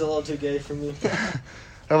 Semen's a little too gay for me.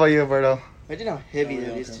 How about you, Alberto? Imagine how heavy Oh, that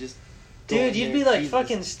yeah, is. okay. Just. Dude, you'd be like Jesus.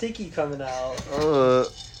 fucking sticky coming out.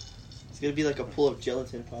 It's gonna be like a pool of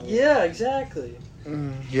gelatin, probably. Yeah, exactly.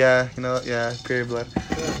 Yeah, yeah, period blood.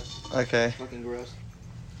 Okay. Fucking gross.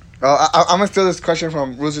 Oh, I'm gonna steal this question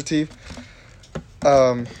from Rooster Teeth.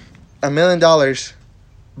 $1 million,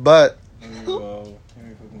 but Here we go. Here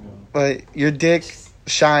we fucking go. your dick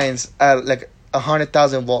shines at like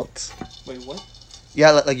 100,000 volts. Wait, what?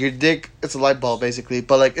 Yeah, like your dick, it's a light bulb basically,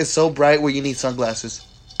 but like it's so bright where you need sunglasses.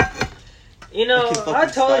 You know, Okay, fucking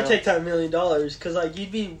I'd totally style. take that $1 million because like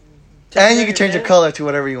you'd be. And you can change the color to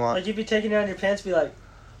whatever you want. Like you'd be taking down your pants, be like,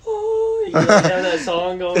 oh, you like, have that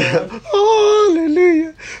song going on.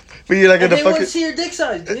 Hallelujah. But you're like And in the they fucking. wouldn't see your dick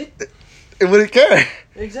size, dude. It wouldn't care.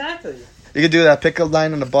 Exactly. You could do that pickup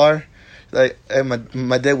line in the bar, like, hey,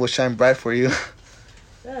 my dick will shine bright for you.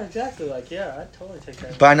 Yeah, exactly. Like, yeah, I'd totally take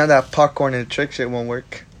that. But I know that popcorn and trick shit won't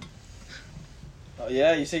work. Oh,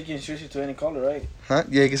 yeah, you say you can switch it to any color, right? Huh?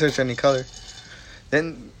 Yeah, you can search any color.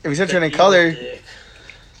 Then if you search The any evil color, dick.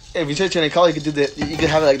 if you search any color, you could do the. You could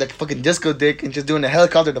have like a fucking disco dick and just doing the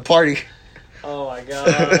helicopter to party. Oh my god.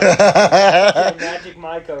 Okay, Magic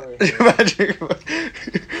Mike over here. Magic.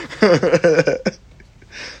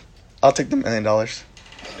 I'll take the $1 million.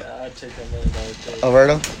 Yeah, I'd take that $1 million too.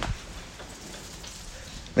 Alberto?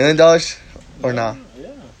 $1 million or not?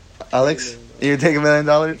 Yeah. Alex, you take $1 million?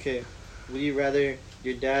 Okay. Would you rather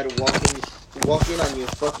your dad walking on you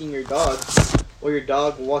fucking your dog, or your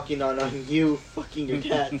dog walking on you fucking your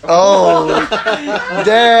dad? Oh,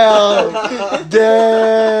 damn, dude.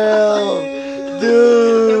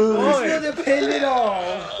 It's gonna depend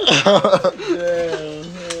on.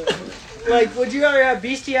 Like, would you rather have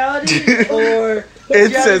bestiality or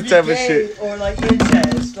would you rather Incest be type of gay shit. or like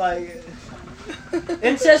incest? Like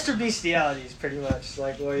incest or bestiality is pretty much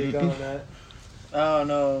like where you're going at. Oh,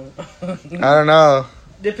 no. I don't know.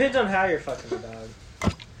 Depends on how you're fucking the dog.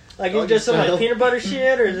 Like, is Doggy it just some like style. peanut butter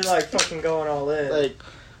shit, or is it like fucking going all in? Like,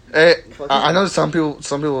 Hey, fucking- I know some people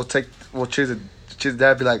will choose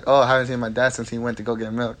dad, be like, oh, I haven't seen my dad since he went to go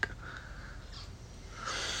get milk.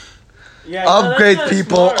 Yeah, no, that's Upgrade, kinda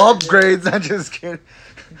people, smart, dude. upgrades. I'm just kidding.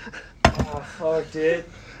 Oh fuck, dude.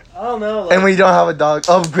 I don't know. Like, And when you don't have a dog,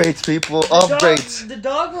 upgrades, people, upgrades. The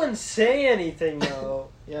dog wouldn't say anything though.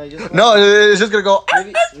 yeah, you just No, it's just gonna go.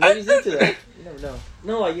 maybe he's into that. You never know.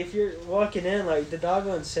 No, like if you're walking in, like the dog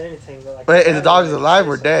wouldn't say anything. But like, Wait, if the dog is would alive say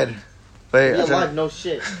or something. dead? Wait, Yeah, I alive, no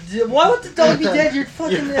shit. Why would the dog be dead? You're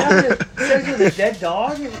fucking having sex with a dead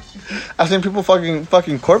dog? I've seen people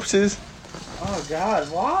fucking corpses. Oh god,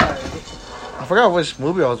 why? I forgot which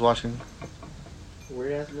movie I was watching.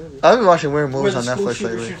 Weird ass movie. I've been watching weird Where movies the on school Netflix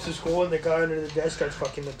shooter lately. shoots the school and the guy under the desk starts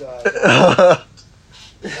fucking the guy.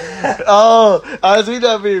 Oh, I seen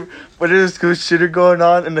that meme. When there's a school shooter going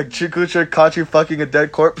on and the school shooter caught you fucking a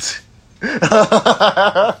dead corpse.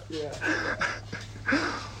 Yeah.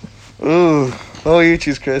 Ooh. What will you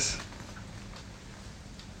choose, Chris?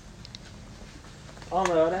 I don't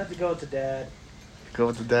know. I'd have to go with the dad. Go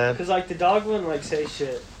with the dad. Cause like the dog wouldn't like say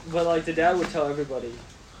shit, but like the dad would tell everybody.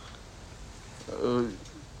 Ooh,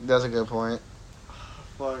 that's a good point.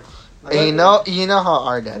 Fuck. And you know how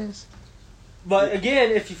our dad is. But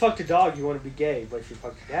again, if you fucked a dog, you want to be gay. But if you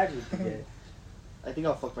fucked your dad, you'd be gay. I think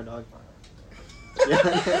I'll fuck my dog.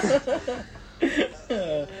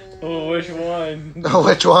 Oh, which one?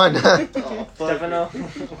 Which one? Oh, fuck. Stefano.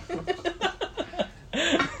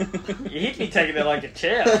 He'd be taking it like a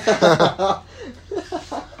champ.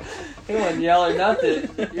 He wouldn't yell or nothing.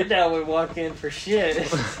 Your dad would walk in for shit.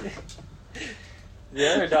 The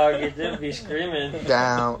other dog, he'd be screaming.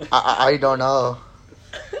 Damn. I don't know.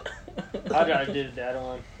 I'd rather do the dad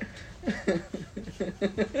one.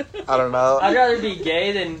 I don't know. I'd rather be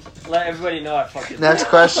gay than let everybody know I fucking. Next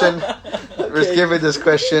question. Let's give me this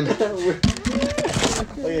question.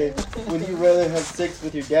 Okay, would you rather have sex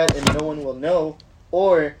with your dad and no one will know,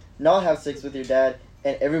 or not have sex with your dad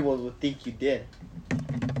and everyone will think you did?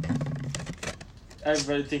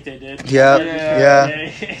 Everybody think they did. Yeah, Yeah.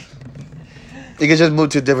 You can just move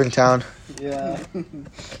to a different town. Yeah.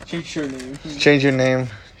 Change your name. Change your name.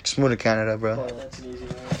 Just move to Canada, bro. Oh, that's an easy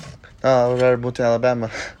one. Oh, I'd rather move to Alabama.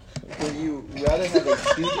 Would you rather have a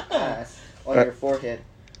huge ass on your forehead,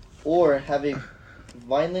 or have a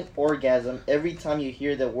violent orgasm every time you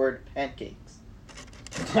hear the word pancakes?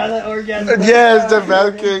 Violent orgasm. Yes, the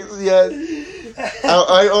pancakes. Yes.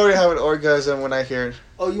 I already have an orgasm when I hear it.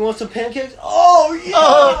 Oh, you want some pancakes? Oh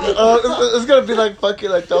yeah. It's gonna be like fucking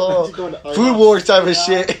like the whole Just going to Food IHOP. Wars type of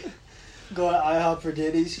shit. Go to IHOP for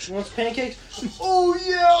Denny's. You want some pancakes? Oh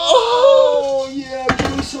yeah. Oh yeah.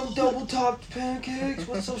 Give me some double topped pancakes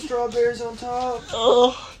with some strawberries on top.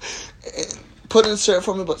 Oh, put in syrup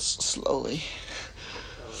for me, but slowly.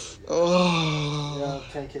 Oh. Yeah,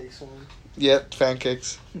 pancakes one. Yep,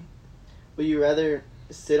 pancakes. Would you rather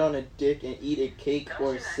sit on a dick and eat a cake,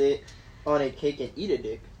 or sit on a cake and eat a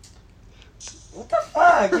dick? What the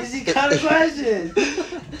fuck? Is he kind of question?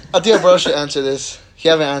 I think our bro should answer this. He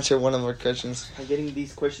haven't answered one of our questions. I'm getting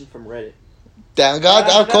these questions from Reddit. Damn, God,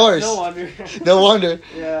 of course. No wonder. No wonder.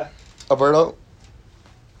 Yeah. Alberto,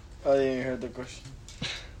 I didn't even hear the question.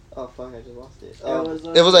 Oh fuck! I just lost it.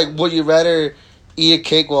 It was like, would you rather eat a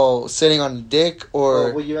cake while sitting on a dick,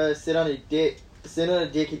 or would you rather sit on a dick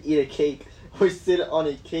and eat a cake, or sit on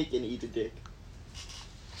a cake and eat a dick?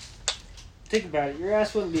 Think about it. Your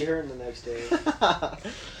ass wouldn't be hurting the next day.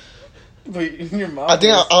 But your mouth. I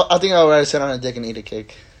think I would rather sit on a dick and eat a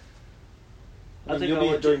cake. I think you'll I be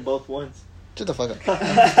would doing both ones. Shut the fuck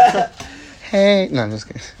up. Hey, no, I'm just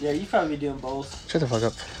kidding. Yeah, you probably be doing both. Shut the fuck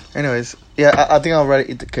up. Anyways, yeah, I think I'll rather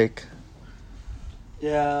eat the cake.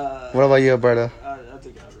 Yeah. What about you, Alberto? I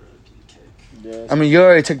think I'd rather do the cake. Yes. I mean, you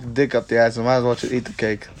already took the dick up the ass, so might as well just eat the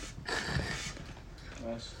cake.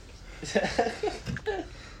 Nice.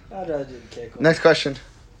 I'd rather do the cake. Next question.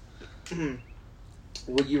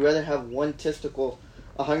 Would you rather have one testicle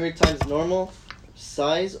 100 times normal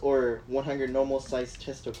size or 100 normal size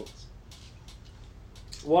testicles?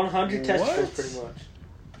 100 testicles, What? pretty much.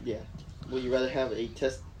 Yeah. Would you rather have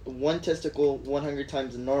one testicle 100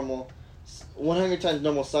 times normal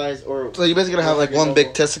size, or So you're basically gonna have like 100 one big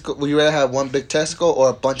normal? testicle. Would you rather have one big testicle or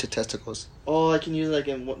a bunch of testicles? Oh, I can use like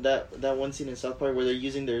in that one scene in South Park where they're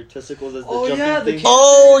using their testicles as the Oh, jumping yeah, the thing. kid-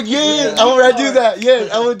 Oh yes, Yeah. I would do that.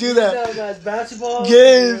 Yes, I would do that. Yeah, guys, basketball.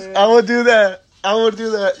 Yes, Yeah. I would do that. I would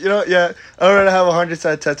do that. You know, yeah. I would rather have 100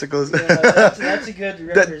 side testicles. Yeah, that's a good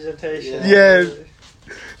representation. Yes.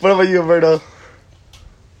 What about you, Alberto?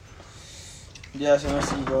 Yeah, so let's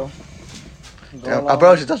see, bro. Go Yeah, along.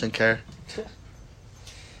 Alberto just doesn't care. Yeah,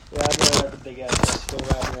 I know that the big ass testicle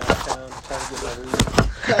riding around town trying to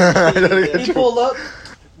get I don't my get He you. pulled up.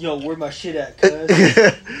 Yo, where my shit at,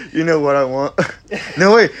 cuz? You know what I want.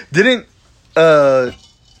 No wait, didn't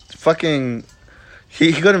fucking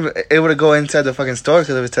he couldn't able to go inside the fucking store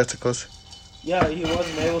because of his testicles. Yeah, he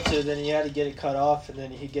wasn't able to. Then he had to get it cut off, and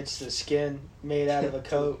then he gets the skin made out of a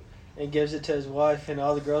coat and gives it to his wife, and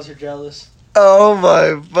all the girls are jealous. Oh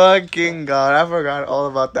my fucking god! I forgot all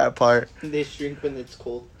about that part. They shrink when it's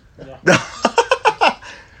cold.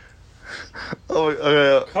 Oh,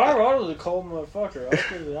 okay. Colorado's a cold motherfucker. I'll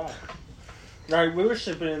give you that. Like, we were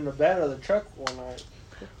sleeping in the bed of the truck one night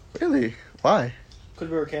Really? Why? because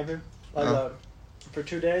we were camping, like Oh. for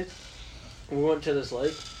 2 days. We went to this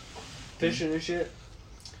lake, fishing and shit.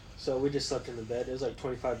 So we just slept in the bed. It was like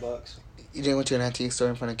 $25. You didn't went to an antique store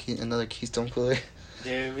and find another Keystone cooler?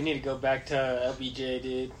 Dude, we need to go back to LBJ,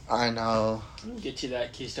 dude. I know. Get you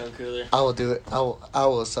that Keystone cooler. I will do it. I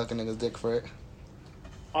will suck a nigga's dick for it.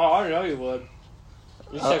 Oh, I know you would.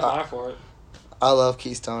 You take mine for it. I love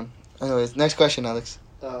Keystone. Anyways, next question, Alex.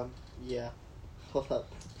 Yeah. Hold up.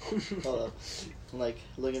 I'm like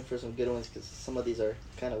looking for some good ones because some of these are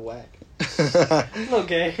kind of whack.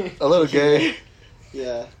 Okay. A little gay.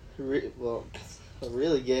 Yeah.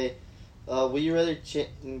 Really gay. Would you rather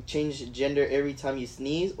change gender every time you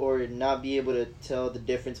sneeze, or not be able to tell the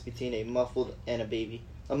difference between a muffin and a baby?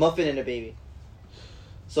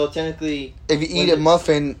 So technically, If you when eat a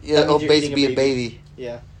muffin, that it'll means you're basically eating be a a baby. baby.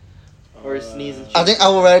 yeah. Or sneeze and I think I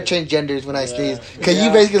would rather change genders when I Yeah. sneeze. Because you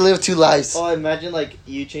Yeah. basically live two lives. Oh, imagine like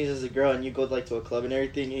you change as a girl and you go like to a club and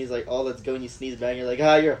everything, and he's like, "Oh, let's go," and you sneeze back, and you're like,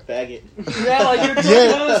 "Ah, you're a faggot." Yeah, like you're talking Yeah.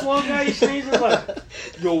 about this one guy you sneezing like,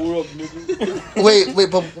 yo, what up, nigga?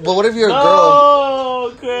 Wait, but what if you're a girl?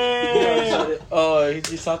 No, okay. Oh,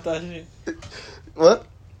 you stop that shit. What?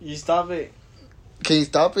 You stop it. Can you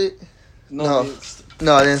stop it? No. it's-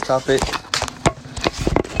 No, I didn't stop it.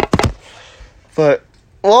 But,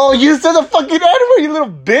 whoa, you said the fucking animal, you little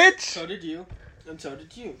bitch! So did you. And so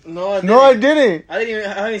did you. No, I No, I didn't. I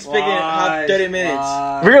haven't spoken in hot 30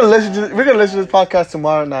 minutes. We're gonna listen to this podcast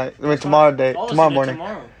tomorrow night. I mean, tomorrow morning.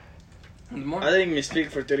 Tomorrow. In the I morning. didn't even speak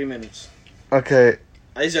for 30 minutes. Okay,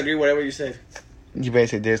 I disagree with whatever you said. you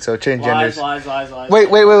basically did. So change genders. Lies.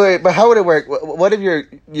 Wait. But how would it work? What if you're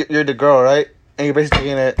the girl, right? And you're basically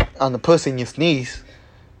taking it on the pussy and you sneeze.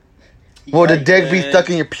 Will the dick be stuck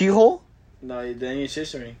in your pee hole? No, then you're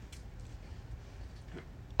scissoring.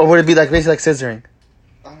 Or would it be like basically like scissoring?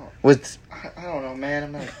 Oh, With I don't know, man.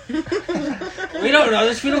 I'm not. We don't know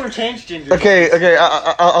this. We don't change gender. okay,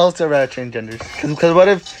 I'll still rather change genders. Because what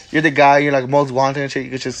if you're the guy, you're like most wanted and shit, you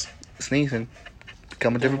could just sneeze and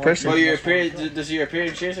become a different person. Well, your appearance, does your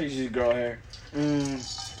appearance change or you just grow hair?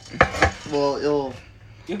 Well, it'll.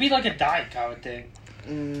 You'd be like a dyke, I would think.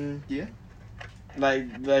 Yeah.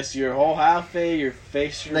 Like, that's your whole outfit, your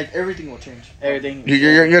face, Like everything will change. everything.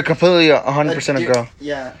 You're completely 100% a Like, girl.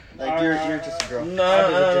 Yeah. Like you're just a girl.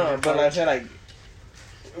 No. But like I said, like,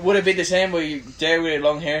 would it be the same with you there with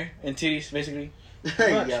long hair and titties, basically?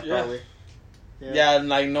 Yeah, Yeah. probably. Yeah,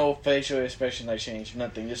 like no facial expression, like change,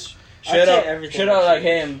 nothing. Just I'd straight say up, everything straight would up like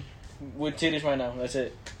change. him with titties right now. That's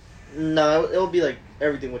it. No, it'll be like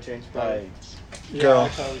everything will change. Probably. Like, girl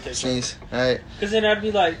I'd probably take sneeze. All right. Because then I'd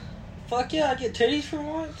be like, fuck yeah, I get titties for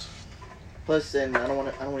once. Plus, then I don't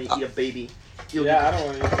want to eat a baby. You'll Yeah, I don't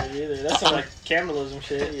want to eat that either. That's some like cannibalism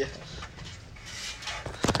shit. Yeah.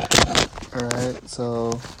 All right.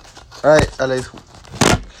 So, all right, Alex.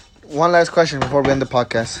 One last question before we end the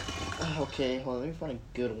podcast. Okay, hold on. Let me find a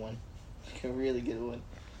good one. A really good one.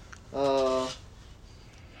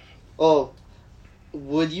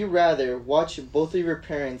 Would you rather watch both of your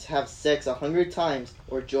parents have sex 100 times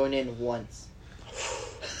or join in once?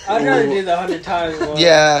 I'd rather do the 100 times one.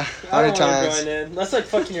 Yeah, I 100 don't want to times. join in. That's like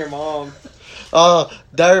fucking your mom. Oh,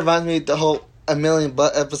 that reminds me of the whole $1 Million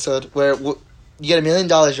episode where you get $1 million,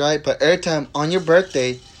 right? But every time on your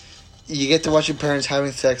birthday, you get to watch your parents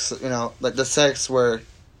having sex. You know, like the sex where,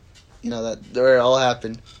 you know, that where it all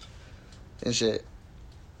happened and shit.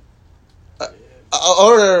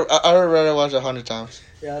 I would rather watch 100 times.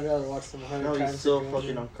 Yeah, I'd rather watch them 100 No, times. he's so than join fucking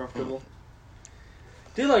in. uncomfortable.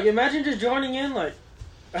 Dude, like, imagine just joining in, like,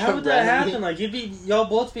 how would that Randomly? happen? Like, y'all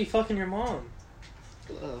both be fucking your mom.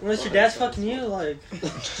 Unless your dad's fucking you, like,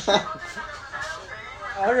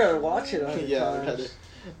 I'd rather watch it 100 Yeah, times.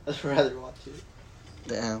 I'd rather watch it.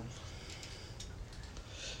 Damn.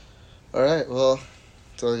 All right, well,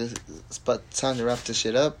 so it's about time to wrap this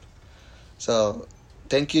shit up. So,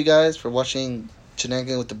 thank you guys for watching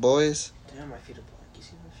Shenanigans with the Boys. Damn, my feet are black. You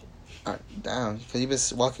see that shit? All right, down, because you've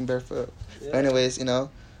been walking barefoot. Yeah. But anyways, you know,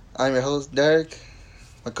 I'm your host, Derek.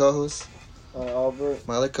 My co-host, Albert.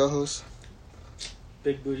 my other co-host,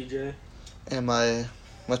 Big Booty J. and my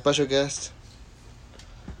special guest,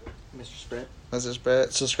 Mr. Spread. Mr.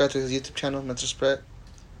 Spread. Subscribe to his YouTube channel, Mr. Spread.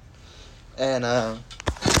 And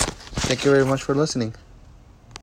thank you very much for listening.